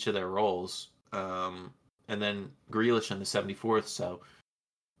 in each of their roles. And then Grealish in the 74th. So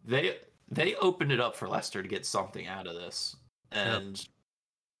they opened it up for Leicester to get something out of this. And yep.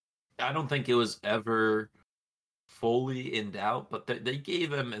 I don't think it was ever fully in doubt, but they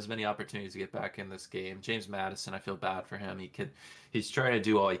gave him as many opportunities to get back in this game. James Maddison, I feel bad for him. He's trying to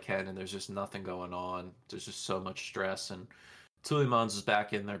do all he can, and there's just nothing going on. There's just so much stress, and Tielemans is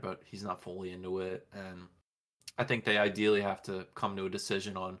back in there, but he's not fully into it. And I think they ideally have to come to a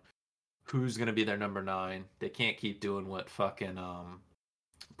decision on who's going to be their number 9. They can't keep doing what fucking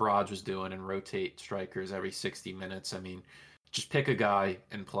Braj was doing and rotate strikers every 60 minutes. I mean, just pick a guy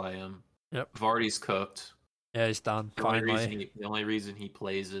and play him. Yep. Vardy's cooked. Yeah, he's done. Finally. The only reason he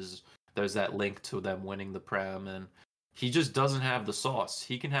plays is there's that link to them winning the Prem, and he just doesn't have the sauce.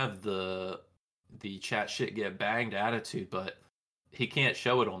 He can have the chat shit get banged attitude, but he can't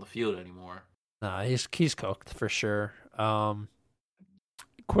show it on the field anymore. Nah, he's cooked for sure.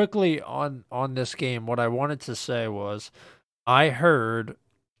 Quickly on this game, what I wanted to say was I heard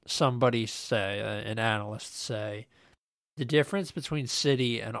somebody say, an analyst say, the difference between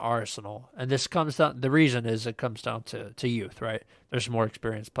City and Arsenal, and this comes down, the reason is it comes down to youth, right? There's more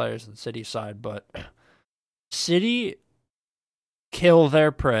experienced players on City's side, but City kill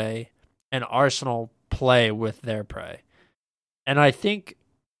their prey and Arsenal play with their prey. And I think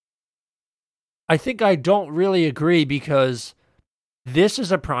I don't really agree because this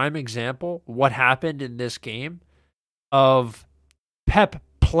is a prime example, what happened in this game, of Pep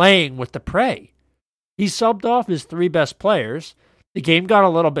playing with the prey. He subbed off his 3 best players. The game got a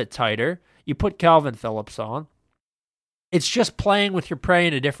little bit tighter. You put Calvin Phillips on. It's just playing with your prey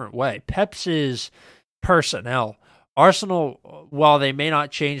in a different way. Pep's is personnel. Arsenal, while they may not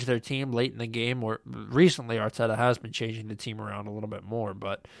change their team late in the game, or recently Arteta has been changing the team around a little bit more,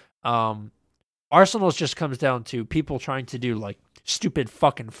 but Arsenal just comes down to people trying to do like stupid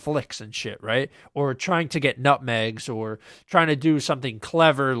fucking flicks and shit, right? Or trying to get nutmegs or trying to do something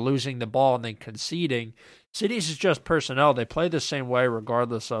clever, losing the ball and then conceding. City's is just personnel. They play the same way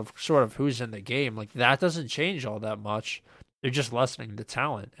regardless of sort of who's in the game. Like, that doesn't change all that much. They're just lessening the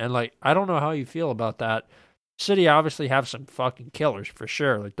talent. And, like, I don't know how you feel about that. City obviously have some fucking killers for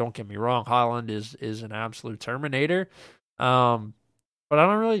sure. Like, don't get me wrong. Haaland is an absolute Terminator. But I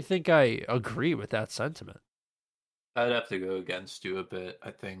don't really think I agree with that sentiment. I'd have to go against you a bit.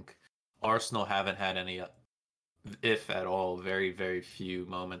 I think Arsenal haven't had any, if at all, very, very few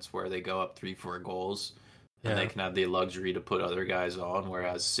moments where they go up 3-4 goals and they Yeah. can have the luxury to put other guys on,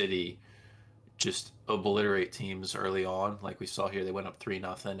 whereas City just obliterate teams early on. Like we saw here, they went up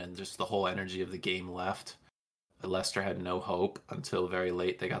 3-0 and just the whole energy of the game left. Leicester had no hope until very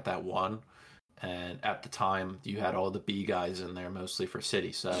late. They got that one. And at the time, you had all the B guys in there, mostly for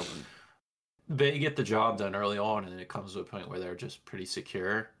City. So they get the job done early on, and it comes to a point where they're just pretty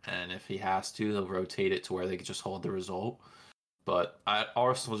secure. And if he has to, they'll rotate it to where they can just hold the result. But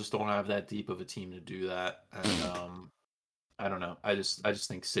Arsenal just don't have that deep of a team to do that. And I don't know. I just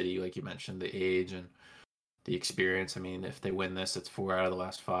think City, like you mentioned, the age and the experience. I mean, if they win this, it's 4 out of the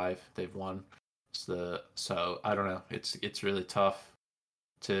last 5 they've won. So I don't know. It's really tough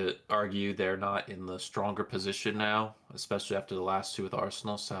to argue they're not in the stronger position now, especially after the last 2 with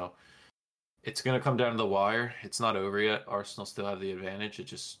Arsenal. So it's going to come down to the wire. It's not over yet. Arsenal still have the advantage.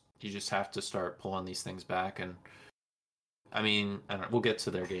 You just have to start pulling these things back. And I mean, I don't know, we'll get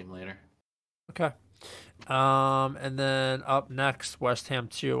to their game later. Okay. And then up next, West Ham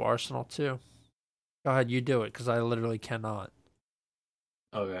 2, Arsenal 2. Go ahead, you do it because I literally cannot.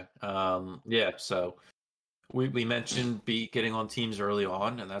 Okay. Yeah. So we mentioned getting on teams early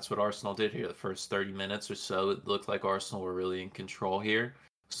on, and that's what Arsenal did here. The first 30 minutes or so, it looked like Arsenal were really in control here,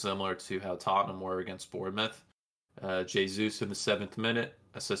 similar to how Tottenham were against Bournemouth. Jesus in the 7th minute,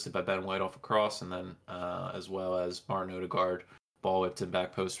 assisted by Ben White off a cross, and then as well as Martin Odegaard, ball whipped in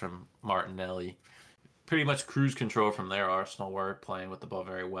back post from Martinelli. Pretty much cruise control from there. Arsenal were playing with the ball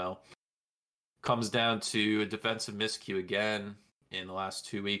very well. Comes down to a defensive miscue again in the last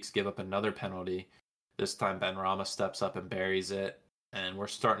 2 weeks, give up another penalty. This time Ben Rama steps up and buries it. And we're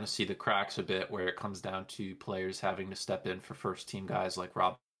starting to see the cracks a bit where it comes down to players having to step in for first team guys like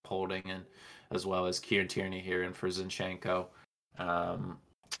Rob Holding and as well as Kieran Tierney here and for Zinchenko. And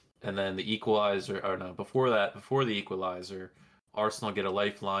then the equalizer, or no, before the equalizer, Arsenal get a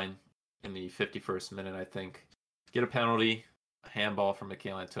lifeline in the 51st minute, I think. Get a penalty, a handball from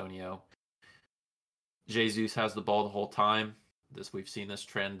Mikel Antonio. Jesus has the ball the whole time. We've seen this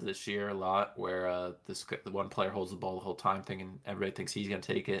trend this year a lot, where the one player holds the ball the whole time, thinking everybody thinks he's going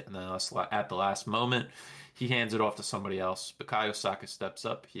to take it, and then at the last moment, he hands it off to somebody else. Bukayo Saka steps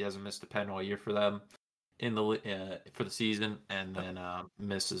up. He hasn't missed a pen all year for them for the season, and then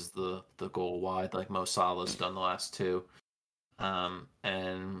misses the goal wide, like Mo Salah's done the last 2.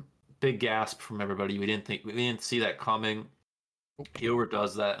 And big gasp from everybody. We didn't see that coming. He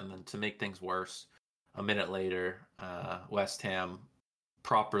overdoes that, and then to make things worse, a minute later, West Ham,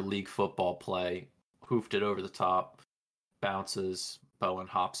 proper league football play, hoofed it over the top, bounces, Bowen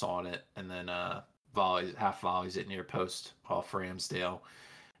hops on it, and then half volleys it near post off Ramsdale.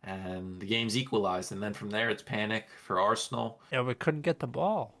 And the game's equalized, and then from there it's panic for Arsenal. Yeah, we couldn't get the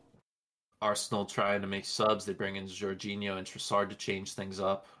ball. Arsenal trying to make subs. They bring in Jorginho and Trossard to change things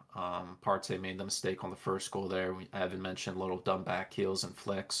up. Partey made the mistake on the first goal there. Evan mentioned little dumb back heels and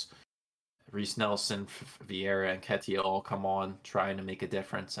flicks. Reece Nelson, Vieira, and Ketia all come on trying to make a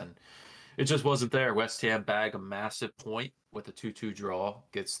difference, and it just wasn't there. West Ham bag a massive point with a 2-2 draw,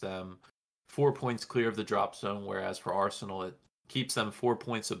 gets them 4 points clear of the drop zone, whereas for Arsenal, it keeps them 4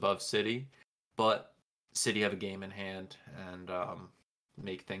 points above City, but City have a game in hand and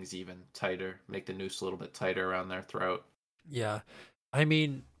make things even tighter, make the noose a little bit tighter around their throat. Yeah. I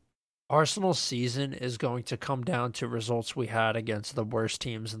mean, Arsenal's season is going to come down to results we had against the worst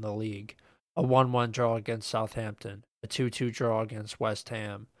teams in the league. A 1-1 draw against Southampton, a 2-2 draw against West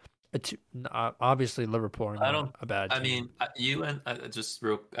Ham. Obviously, Liverpool are not a bad team. I mean, you and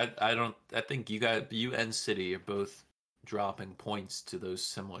I think you and City are both dropping points to those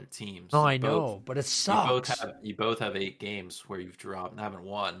similar teams. No, I know, but it sucks. You both have 8 games where you've dropped and haven't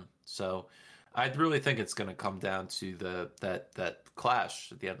won. So I really think it's going to come down to that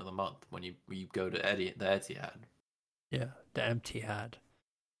clash at the end of the month when you go to the Etihad. Yeah, the Etihad.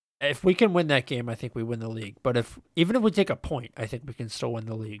 If we can win that game, I think we win the league. But even if we take a point, I think we can still win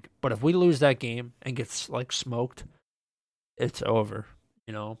the league. But if we lose that game and get smoked, it's over.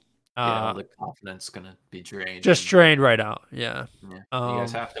 Yeah, the confidence gonna be drained. Just drained right out. Yeah. You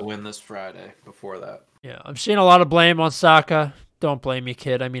guys have to win this Friday before that. Yeah, I'm seeing a lot of blame on Saka. Don't blame me,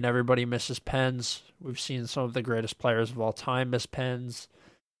 kid. I mean, everybody misses pens. We've seen some of the greatest players of all time miss pens.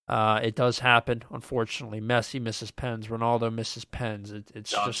 It does happen, unfortunately. Messi misses pens. Ronaldo misses pens.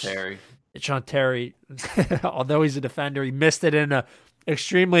 It's just Terry. It's John Terry. Although he's a defender, he missed it in an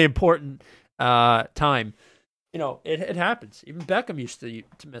extremely important time. It happens. Even Beckham used to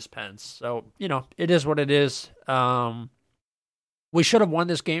miss pens. So, it is what it is. We should have won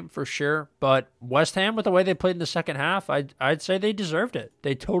this game for sure, but West Ham, with the way they played in the second half, I'd say they deserved it.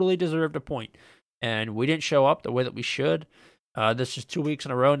 They totally deserved a point, and we didn't show up the way that we should. This is 2 weeks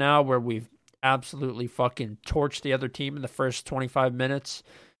in a row now where we've absolutely fucking torched the other team in the first 25 minutes,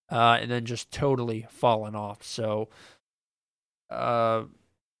 and then just totally fallen off. So,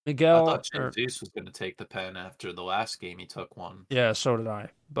 Miguel, I thought Jesus was going to take the pen after the last game. He took one. Yeah, so did I.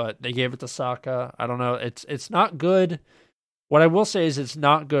 But they gave it to Saka. I don't know. It's not good. What I will say is it's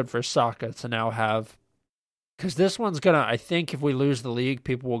not good for Saka to now have, because this one's gonna. I think if we lose the league,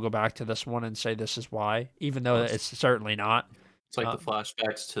 people will go back to this one and say this is why, even though it's certainly not. It's like the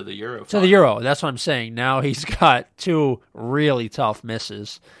flashbacks to the Euro. To the Euro. That's what I'm saying. Now he's got 2 really tough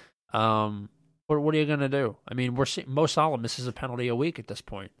misses. What are you gonna do? I mean, we're seeing Mo Salah misses a penalty a week at this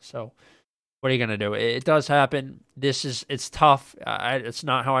point. So what are you gonna do? It does happen. It's tough. It's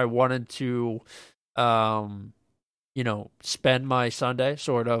not how I wanted to. Spend my Sunday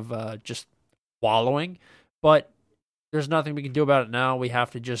sort of just wallowing. But there's nothing we can do about it now. We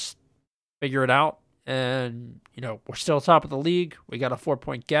have to just figure it out. And, we're still top of the league. We got a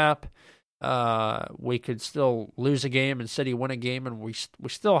 4-point gap. We could still lose a game and City win a game, and we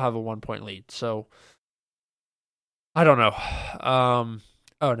still have a 1-point lead. So, I don't know.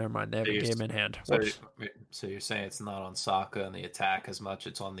 Oh, never mind. They have a game in hand. So you're saying it's not on Saka and the attack as much;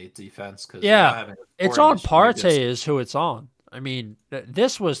 it's on the defense. Yeah, it's on Partey is who it's on. I mean,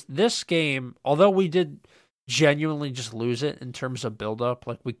 this game. Although we did genuinely just lose it in terms of build-up,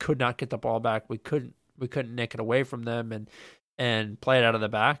 like we could not get the ball back. We couldn't nick it away from them and play it out of the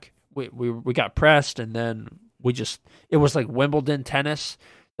back. We got pressed, and then it was like Wimbledon tennis.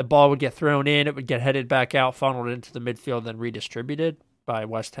 The ball would get thrown in, it would get headed back out, funneled into the midfield, then redistributed by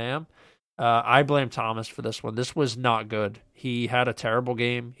West Ham. I blame Thomas for this one. This was not good. He had a terrible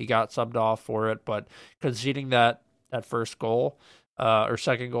game. He got subbed off for it, but conceding that first goal, or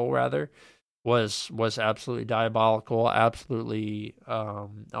second goal rather, was absolutely diabolical, absolutely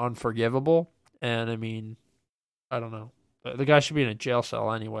unforgivable. And I mean, I don't know. The guy should be in a jail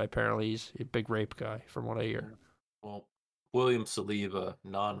cell anyway. Apparently, he's a big rape guy, from what I hear. Well, William Saliba,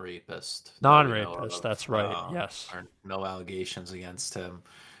 non-rapist. Non-rapist, that's right, yes. No allegations against him.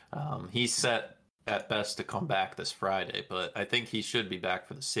 He's set at best to come back this Friday, but I think he should be back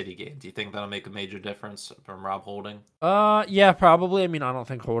for the City game. Do you think that'll make a major difference from Rob Holding? Yeah, probably. I mean, I don't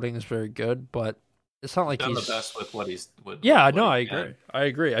think Holding is very good, but it's not like he's done the best with what he's... I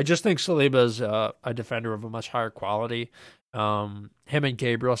agree. I just think Saliba's a defender of a much higher quality. Him and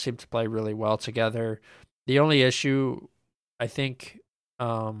Gabriel seem to play really well together. The only issue, I think,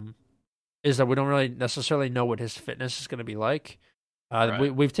 is that we don't really necessarily know what his fitness is going to be like.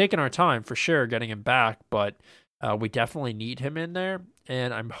 Right. We've taken our time for sure getting him back, but we definitely need him in there,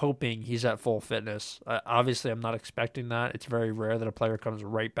 and I'm hoping he's at full fitness. Obviously, I'm not expecting that. It's very rare that a player comes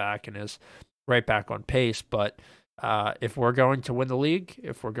right back and is right back on pace, but if we're going to win the league,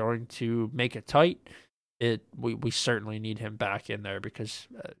 if we're going to make it tight, we certainly need him back in there because,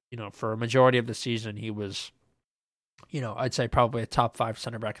 for a majority of the season, he was, I'd say probably a top 5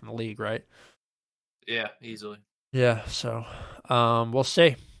 center back in the league, right? Yeah, easily. Yeah, so we'll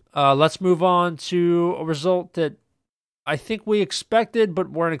see. Let's move on to a result that I think we expected, but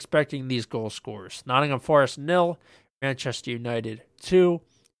weren't expecting these goal scorers. Nottingham Forest 0, Manchester United 2.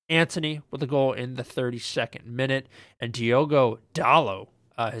 Antony with a goal in the 32nd minute, and Diogo Dalot,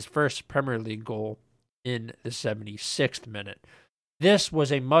 his first Premier League goal in the 76th minute. This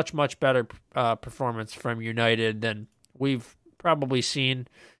was a much, much better performance from United than we've probably seen.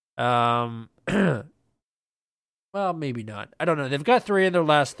 Well, maybe not. I don't know. They've got 3 in their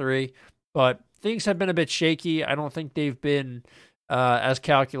last 3, but things have been a bit shaky. I don't think they've been as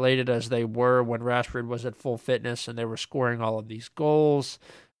calculated as they were when Rashford was at full fitness and they were scoring all of these goals.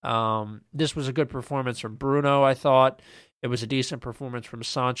 This was a good performance from Bruno, I thought. It was a decent performance from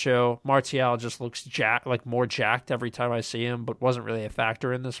Sancho. Martial just looks more jacked every time I see him, but wasn't really a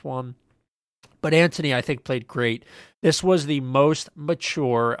factor in this one. But Antony, I think, played great. This was the most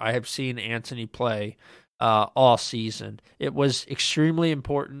mature I have seen Antony play all season. It was extremely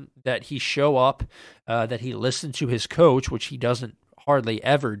important that he show up, that he listen to his coach, which he doesn't hardly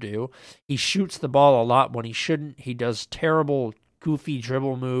ever do. He shoots the ball a lot when he shouldn't. He does terrible, goofy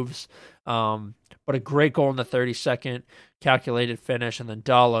dribble moves. But a great goal in the 32nd, calculated finish, and then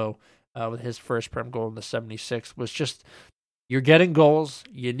Dalot with his first Prem goal in the 76th was just, you're getting goals.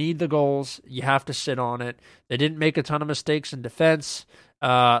 You need the goals. You have to sit on it. They didn't make a ton of mistakes in defense.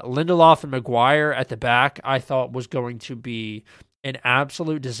 Lindelof and Maguire at the back, I thought was going to be an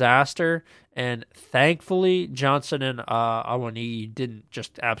absolute disaster. And thankfully, Johnson and Awoniyi didn't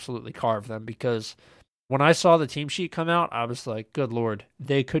just absolutely carve them, because when I saw the team sheet come out, I was like, good Lord,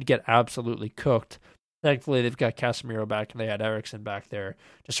 they could get absolutely cooked. Thankfully, they've got Casemiro back and they had Eriksen back there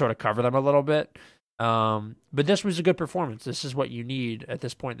to sort of cover them a little bit. But this was a good performance. This is what you need at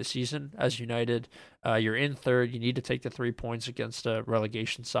this point in the season as United. You're in third. You need to take the 3 points against a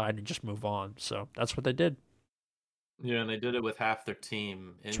relegation side and just move on. So that's what they did. Yeah, and they did it with half their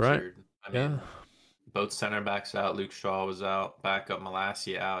team injured. That's right. I mean, both center backs out. Luke Shaw was out. Backup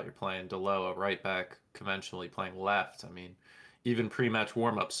Malacia out. You're playing Delo, a right back, conventionally playing left. I mean, even pre-match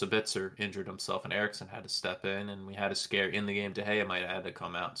warm-up, Sabitzer injured himself, and Eriksen had to step in, and we had a scare in the game. De Gea might have had to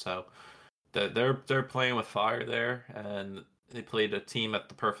come out. So they're playing with fire there, and they played a team at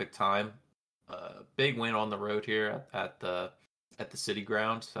the perfect time. Big win on the road here at the City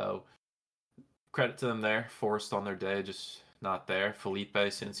Ground. So credit to them there. Forced on their day, just not there. Felipe,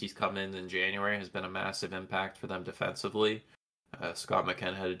 since he's come in January, has been a massive impact for them defensively. Scott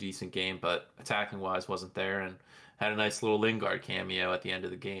McKenna had a decent game, but attacking-wise wasn't there, and had a nice little Lingard cameo at the end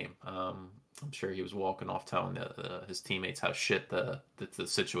of the game. I'm sure he was walking off telling his teammates how shit the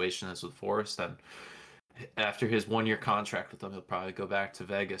situation is with Forrest. And after his 1-year contract with them, he'll probably go back to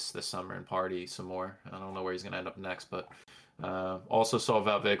Vegas this summer and party some more. I don't know where he's going to end up next, but also saw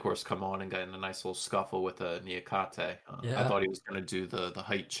Wout Weghorst come on and get in a nice little scuffle with Niakate. I thought he was going to do the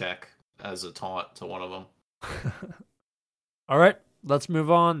height check as a taunt to one of them. All right, let's move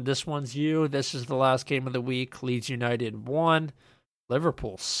on. This one's you. This is the last game of the week. Leeds United 1,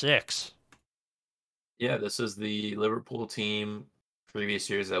 Liverpool 6. Yeah, this is the Liverpool team previous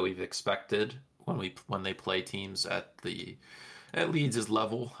years that we've expected when they play teams at Leeds'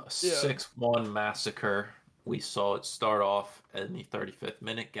 level. A 6-1 massacre. We saw it start off in the 35th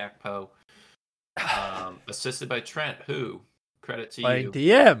minute. Gakpo, assisted by Trent, who, credit to you.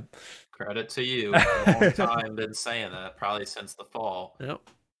 DM. Credit to you. A long time been saying that, probably since the fall. Yep.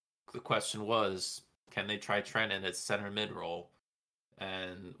 The question was, can they try Trent in its center mid role?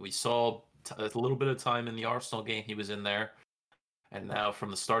 And we saw a little bit of time in the Arsenal game. He was in there. And now from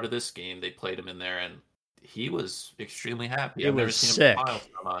the start of this game, they played him in there, and he was extremely happy. I've never seen him smile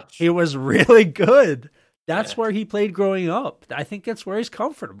so much. He was really good. That's where he played growing up. I think that's where he's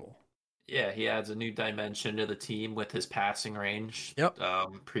comfortable. Yeah, he adds a new dimension to the team with his passing range. Yep.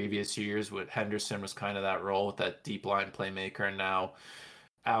 Previous years, with Henderson was kind of that role with that deep line playmaker, and now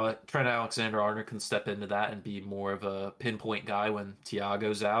Trent Alexander-Arnold can step into that and be more of a pinpoint guy when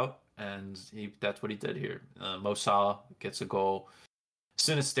Thiago's out, and that's what he did here. Mo Salah gets a goal.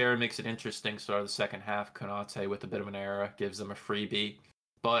 Sinisterra makes it interesting. Start of the second half. Konate with a bit of an error gives them a freebie,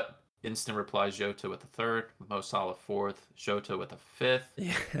 but instant replies Jota with a third, Mo Salah fourth, Jota with a fifth.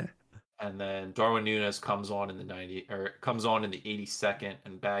 Yeah. And then Darwin Núñez comes on in the 82nd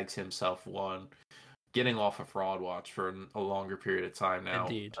and bags himself one, getting off a fraud watch for a longer period of time now.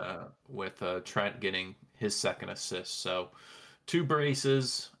 Indeed. With Trent getting his second assist. So 2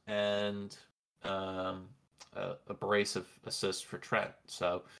 braces and a brace of assists for Trent.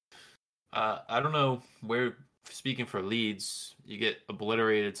 So I don't know where. Speaking for Leeds, you get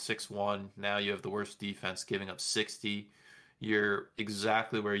obliterated 6-1. Now you have the worst defense, giving up 60. You're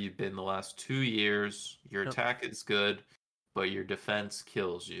exactly where you've been the last 2 years. Your attack is good, but your defense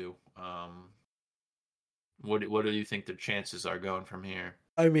kills you. What do you think the chances are going from here?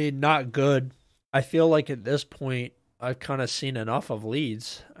 I mean, not good. I feel like at this point, I've kind of seen enough of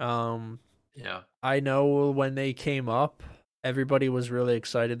Leeds. Yeah. I know when they came up, everybody was really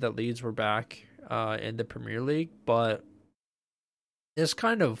excited that Leeds were back in the Premier League, but this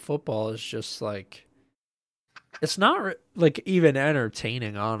kind of football is just like, it's not like even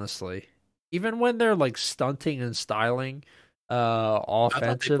entertaining, honestly. Even when they're like stunting and styling offensively. I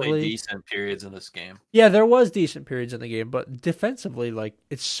thought they played decent periods in this game. Yeah, there was decent periods in the game, but defensively, like,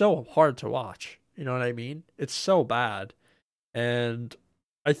 it's so hard to watch. You know what I mean? It's so bad. And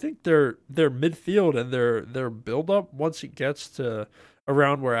I think their midfield and their build up, once it gets to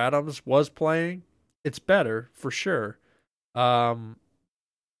around where Adams was playing, it's better for sure.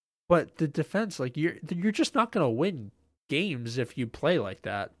 But the defense, like, you're just not going to win games if you play like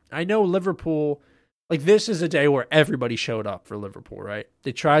that. I know Liverpool, like, this is a day where everybody showed up for Liverpool, right?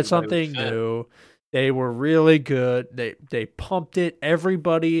 They tried something new. They were really good. They pumped it.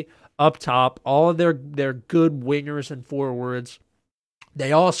 Everybody up top, all of their good wingers and forwards,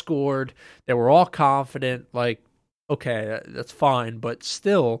 they all scored. They were all confident. Like, okay, that's fine, but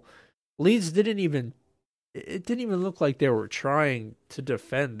still, Leeds didn't even look like they were trying to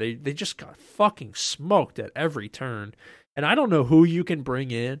defend. They just got fucking smoked at every turn. And I don't know who you can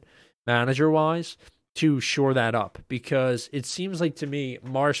bring in manager-wise to shore that up, because it seems like to me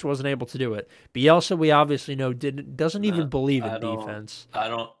Marsh wasn't able to do it. Bielsa, we obviously know, doesn't even No, believe in I don't. defense. I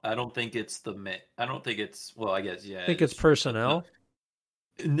don't think it's I don't think it's. Well, I guess I yeah, think it it's is true. But personnel.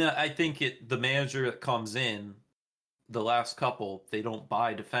 no, I think the manager that comes in, the last couple, they don't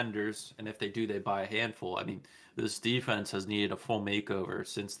buy defenders, and if they do, they buy a handful. I mean, this defense has needed a full makeover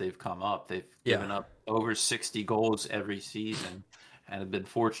since they've come up. They've Yeah. given up over 60 goals every season, and have been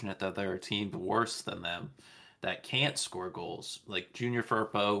fortunate that there are teams worse than them that can't score goals. Like Junior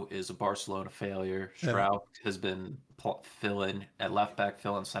Firpo is a Barcelona failure. Yeah. Stroud has been filling at left back,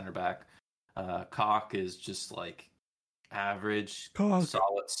 filling center back. Koch is just like average, Cock.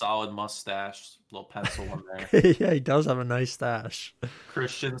 solid mustache, little pencil in there. Yeah, he does have a nice stash.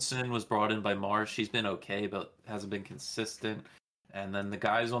 Christensen was brought in by Marsh. He's been okay, but hasn't been consistent. And then the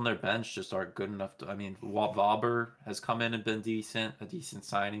guys on their bench just aren't good enough to. I mean, Wauber has come in and been decent, a decent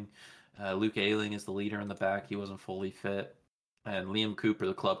signing. Luke Ayling is the leader in the back. He wasn't fully fit. And Liam Cooper,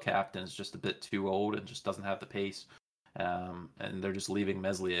 the club captain, is just a bit too old and just doesn't have the pace. And they're just leaving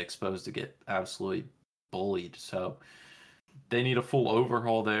Meslier exposed to get absolutely bullied. So they need a full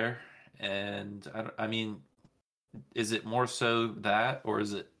overhaul there. And I mean, is it more so that, or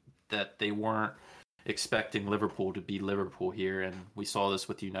is it that they weren't expecting Liverpool to be Liverpool here? And we saw this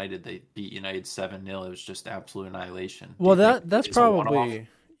with United. They beat United 7-0. It was just absolute annihilation. Well, that's probably,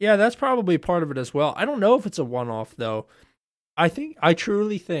 yeah, that's probably part of it as well. I don't know if it's a one-off though. I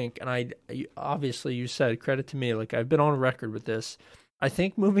truly think, and obviously you said, credit to me, like I've been on record with this. I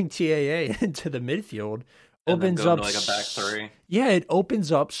think moving TAA into the midfield opens up like a back three. Yeah, it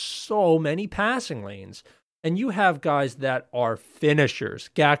opens up so many passing lanes. And you have guys that are finishers.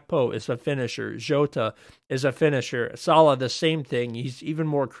 Gakpo is a finisher. Jota is a finisher. Salah, the same thing. He's even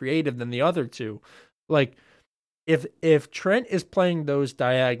more creative than the other two. Like, if Trent is playing those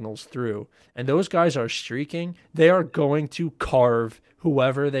diagonals through and those guys are streaking, they are going to carve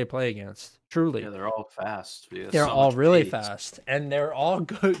whoever they play against. Truly. Yeah, they're all fast. They're all really fast. And they're all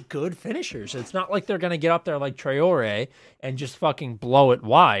good finishers. It's not like they're going to get up there like Traore and just fucking blow it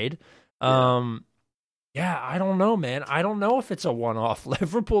wide. Yeah, I don't know, man. I don't know if it's a one-off.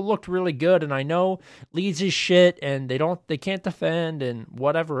 Liverpool looked really good, and I know Leeds is shit, and they can't defend and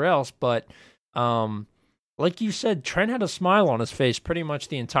whatever else. But, like you said, Trent had a smile on his face pretty much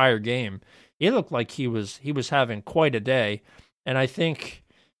the entire game. He looked like he was having quite a day, and I think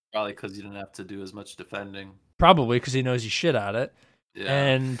probably because he didn't have to do as much defending. Probably because he knows he's shit at it, yeah.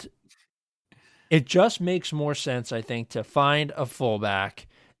 And it just makes more sense, I think, to find a fullback.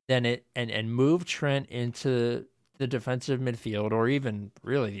 And move Trent into the defensive midfield, or even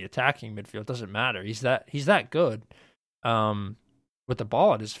really the attacking midfield. Doesn't matter. He's that good with the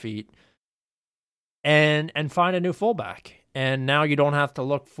ball at his feet. And find a new fullback. And now you don't have to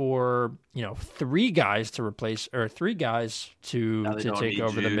look for, three guys to replace, or three guys to take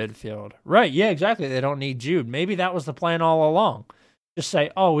over the midfield. Right, yeah, exactly. They don't need Jude. Maybe that was the plan all along. Just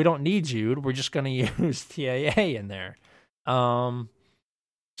say, oh, we don't need Jude. We're just going to use TAA in there.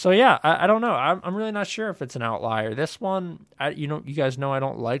 So yeah, I don't know. I'm really not sure if it's an outlier. This one, you guys know I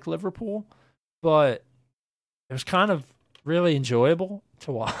don't like Liverpool, but it was kind of really enjoyable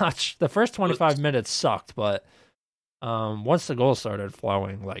to watch. The first 25 minutes sucked, but once the goals started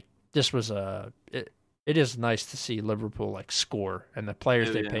flowing, like this was it is nice to see Liverpool like score, and the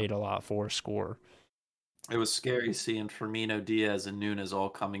players they paid a lot for score. It was scary seeing Firmino, Diaz, and Nunes all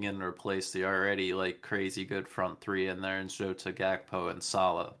coming in to replace the already like crazy good front three in there, and Jota, Gakpo, and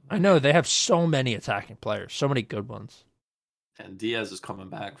Salah. I know they have so many attacking players, so many good ones. And Diaz is coming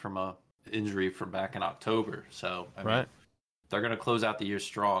back from a injury from back in October, so I mean, they're going to close out the year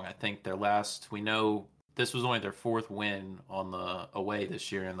strong. I think we know this was only their fourth win on the away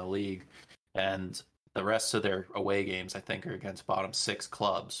this year in the league, and the rest of their away games I think are against bottom 6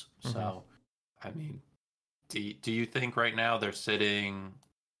 clubs. Mm-hmm. So, I mean. Do you think right now they're sitting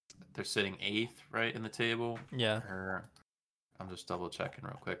 8th right in the table? Yeah. I'm just double checking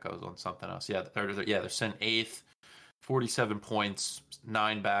real quick. I was on something else. Yeah, they're sitting 8th, 47 points,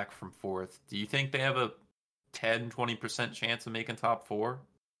 9 back from 4th. Do you think they have a 10-20% chance of making top 4?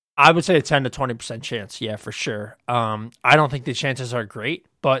 I would say a 10 to 20% chance. Yeah, for sure. I don't think the chances are great,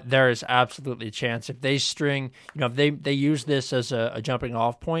 but there is absolutely a chance if they string. If they use this as a jumping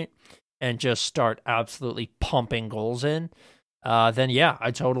off point and just start absolutely pumping goals in, then yeah, I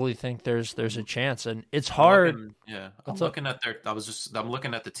totally think there's a chance. And it's hard. I'm looking at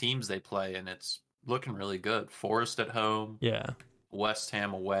the teams they play, and it's looking really good. Forest at home, West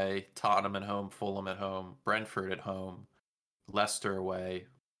Ham away, Tottenham at home, Fulham at home, Brentford at home, Leicester away,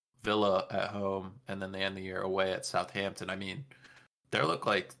 Villa at home, and then they end the year away at Southampton. I mean, they look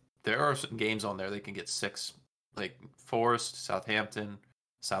like there are some games on there they can get 6, like Forest, Southampton.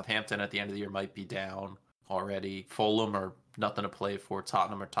 Southampton at the end of the year might be down already. Fulham are nothing to play for.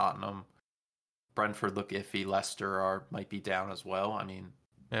 Tottenham. Brentford look iffy. Leicester might be down as well. I mean,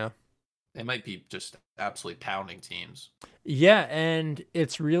 Yeah. they might be just absolutely pounding teams. Yeah, and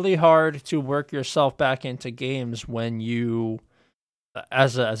it's really hard to work yourself back into games when you,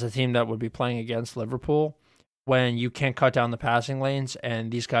 as a team that would be playing against Liverpool, when you can't cut down the passing lanes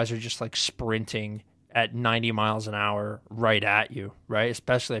and these guys are just like sprinting at 90 miles an hour right at you, right?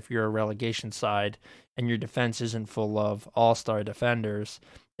 Especially if you're a relegation side and your defense isn't full of all-star defenders,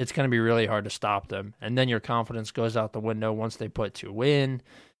 it's going to be really hard to stop them. And then your confidence goes out the window once they put 2 in.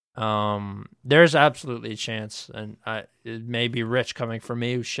 There's absolutely a chance, and it may be rich coming from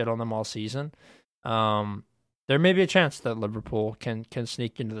me who shit on them all season. There may be a chance that Liverpool can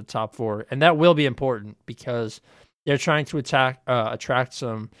sneak into the top 4, and that will be important because they're trying to attract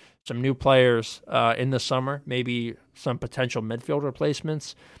some new players in the summer, maybe some potential midfield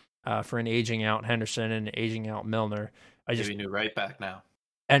replacements for an aging out Henderson and aging out Milner. Maybe a new right back now.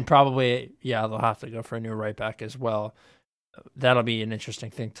 And probably, they'll have to go for a new right back as well. That'll be an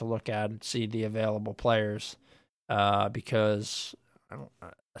interesting thing to look at and see the available players because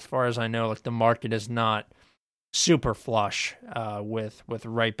as far as I know, like the market is not super flush with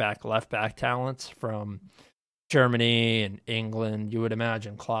right back, left back talents from Germany and England. You would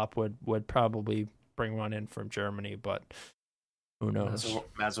imagine Klopp would probably bring one in from Germany, but who knows?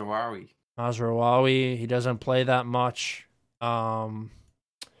 Mazraoui, he doesn't play that much.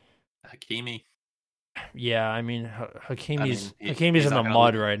 Hakimi. Yeah, I mean Hakimi's in the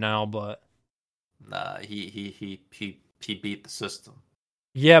mud right now, but nah, he beat the system.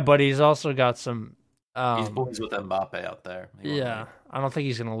 Yeah, but he's also got some. He's boys with Mbappe out there. Yeah, I don't think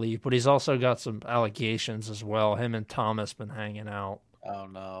he's gonna leave, but he's also got some allegations as well. Him and Thomas been hanging out. Oh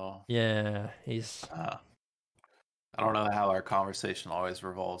no. Yeah, he's. I don't know how our conversation always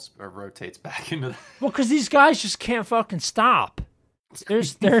revolves or rotates back into that. Well, because these guys just can't fucking stop.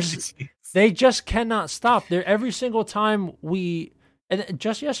 They just cannot stop. They're every single time and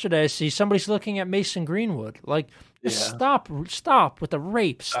just yesterday I see somebody's looking at Mason Greenwood. Like, just stop with the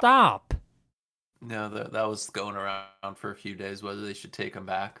rape. Stop. No, that was going around for a few days whether they should take him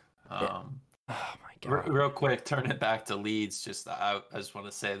back. Oh my god! Real quick, turn it back to Leeds. I just want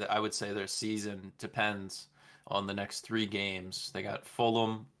to say that I would say their season depends on the next 3 games. They got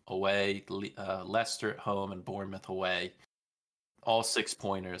Fulham away, Leicester at home, and Bournemouth away. All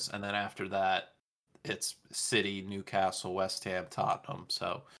 6-pointers, and then after that, it's City, Newcastle, West Ham, Tottenham.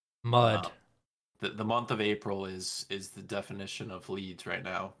 So mud. The month of April is the definition of Leeds right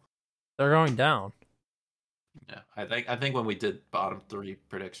now. They're going down. Yeah, I think when we did bottom 3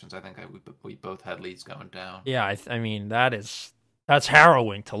 predictions, I think we both had Leeds going down. Yeah, I mean that's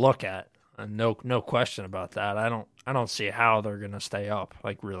harrowing to look at, and no question about that. I don't see how they're gonna stay up.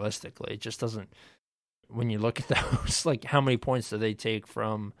 Like realistically, it just doesn't. When you look at those, like how many points do they take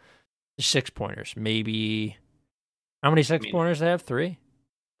from the 6-pointers? Maybe how many 6-pointers they have? 3?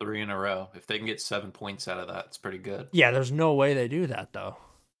 3 in a row. If they can get 7 points out of that, it's pretty good. Yeah, there's no way they do that though.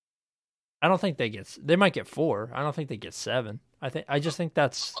 I don't think they might get 4. I don't think they get 7. I just think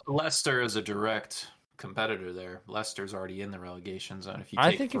that's Leicester is a direct competitor there. Leicester's already in the relegation zone. If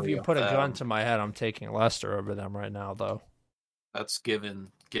you put a gun to my head, I'm taking Leicester over them right now though. That's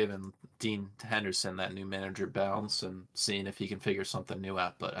given Dean Henderson that new manager bounce and seeing if he can figure something new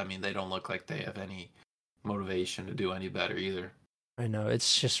out. But I mean, they don't look like they have any motivation to do any better either. I know,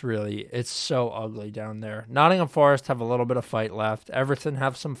 it's just really, it's so ugly down there. Nottingham Forest have a little bit of fight left. Everton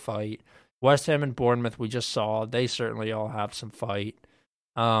have some fight. West Ham and Bournemouth we just saw, they certainly all have some fight.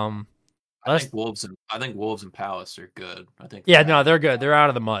 I think Wolves and Palace are good. They're good. They're out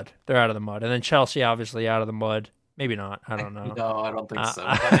of the mud. And then Chelsea obviously out of the mud. Maybe not. I don't know. No, I don't think so.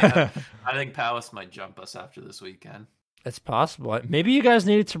 I think Palace might jump us after this weekend. It's possible. Maybe you guys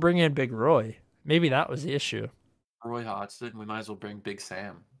needed to bring in Big Roy. Maybe that was the issue. Roy Hodgson. We might as well bring Big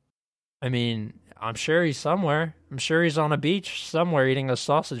Sam. I mean, I'm sure he's somewhere. I'm sure he's on a beach somewhere eating a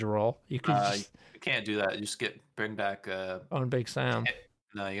sausage roll. You can't do that. You just bring back on Big Sam.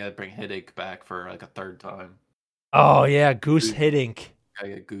 No, you gotta bring Hiddink back for like a 3rd time. Oh yeah, Goose Hiddink.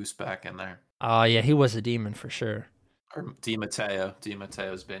 Gotta get Goose back in there. Oh yeah, he was a demon for sure. Or Di Matteo. Di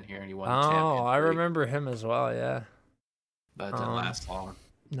Matteo's been here and he won the Champions League. I remember him as well. Yeah, that didn't last long.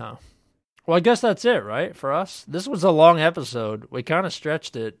 No. Well, I guess that's it, right? For us, this was a long episode. We kind of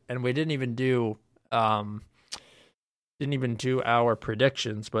stretched it, and we didn't even do our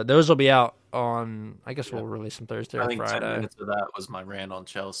predictions. But those will be out on. I guess we'll release them Thursday or Friday. 10 minutes of that was my rant on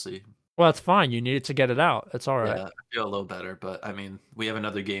Chelsea. Well, that's fine. You needed to get it out. It's all right. Yeah, I feel a little better, but I mean, we have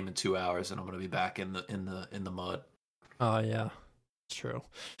another game in 2 hours, and I'm going to be back in the mud. Oh yeah, it's true.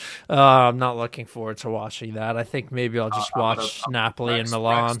 I'm not looking forward to watching that. I think maybe I'll just watch Napoli and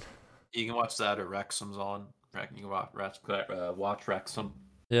Milan. You can watch that, or Wrexham's on. You can watch Wrexham.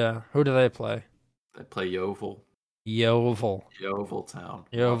 Yeah. Who do they play? They play Yeovil. Yeovil Town.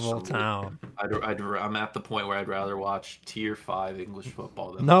 I'm at the point where I'd rather watch Tier 5 English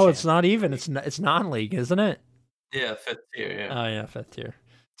football than No, it's not even. It's non-league, isn't it? Yeah, 5th tier. Yeah. Oh yeah, 5th tier.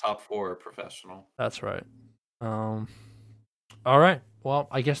 Top 4 are professional. That's right. All right. Well,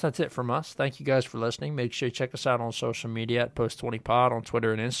 I guess that's it from us. Thank you guys for listening. Make sure you check us out on social media at Post20Pod on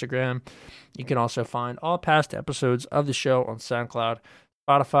Twitter and Instagram. You can also find all past episodes of the show on Soundcloud,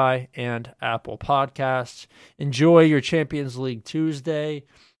 Spotify, and Apple Podcasts. Enjoy your Champions League Tuesday,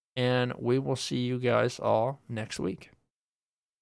 and we will see you guys all next week.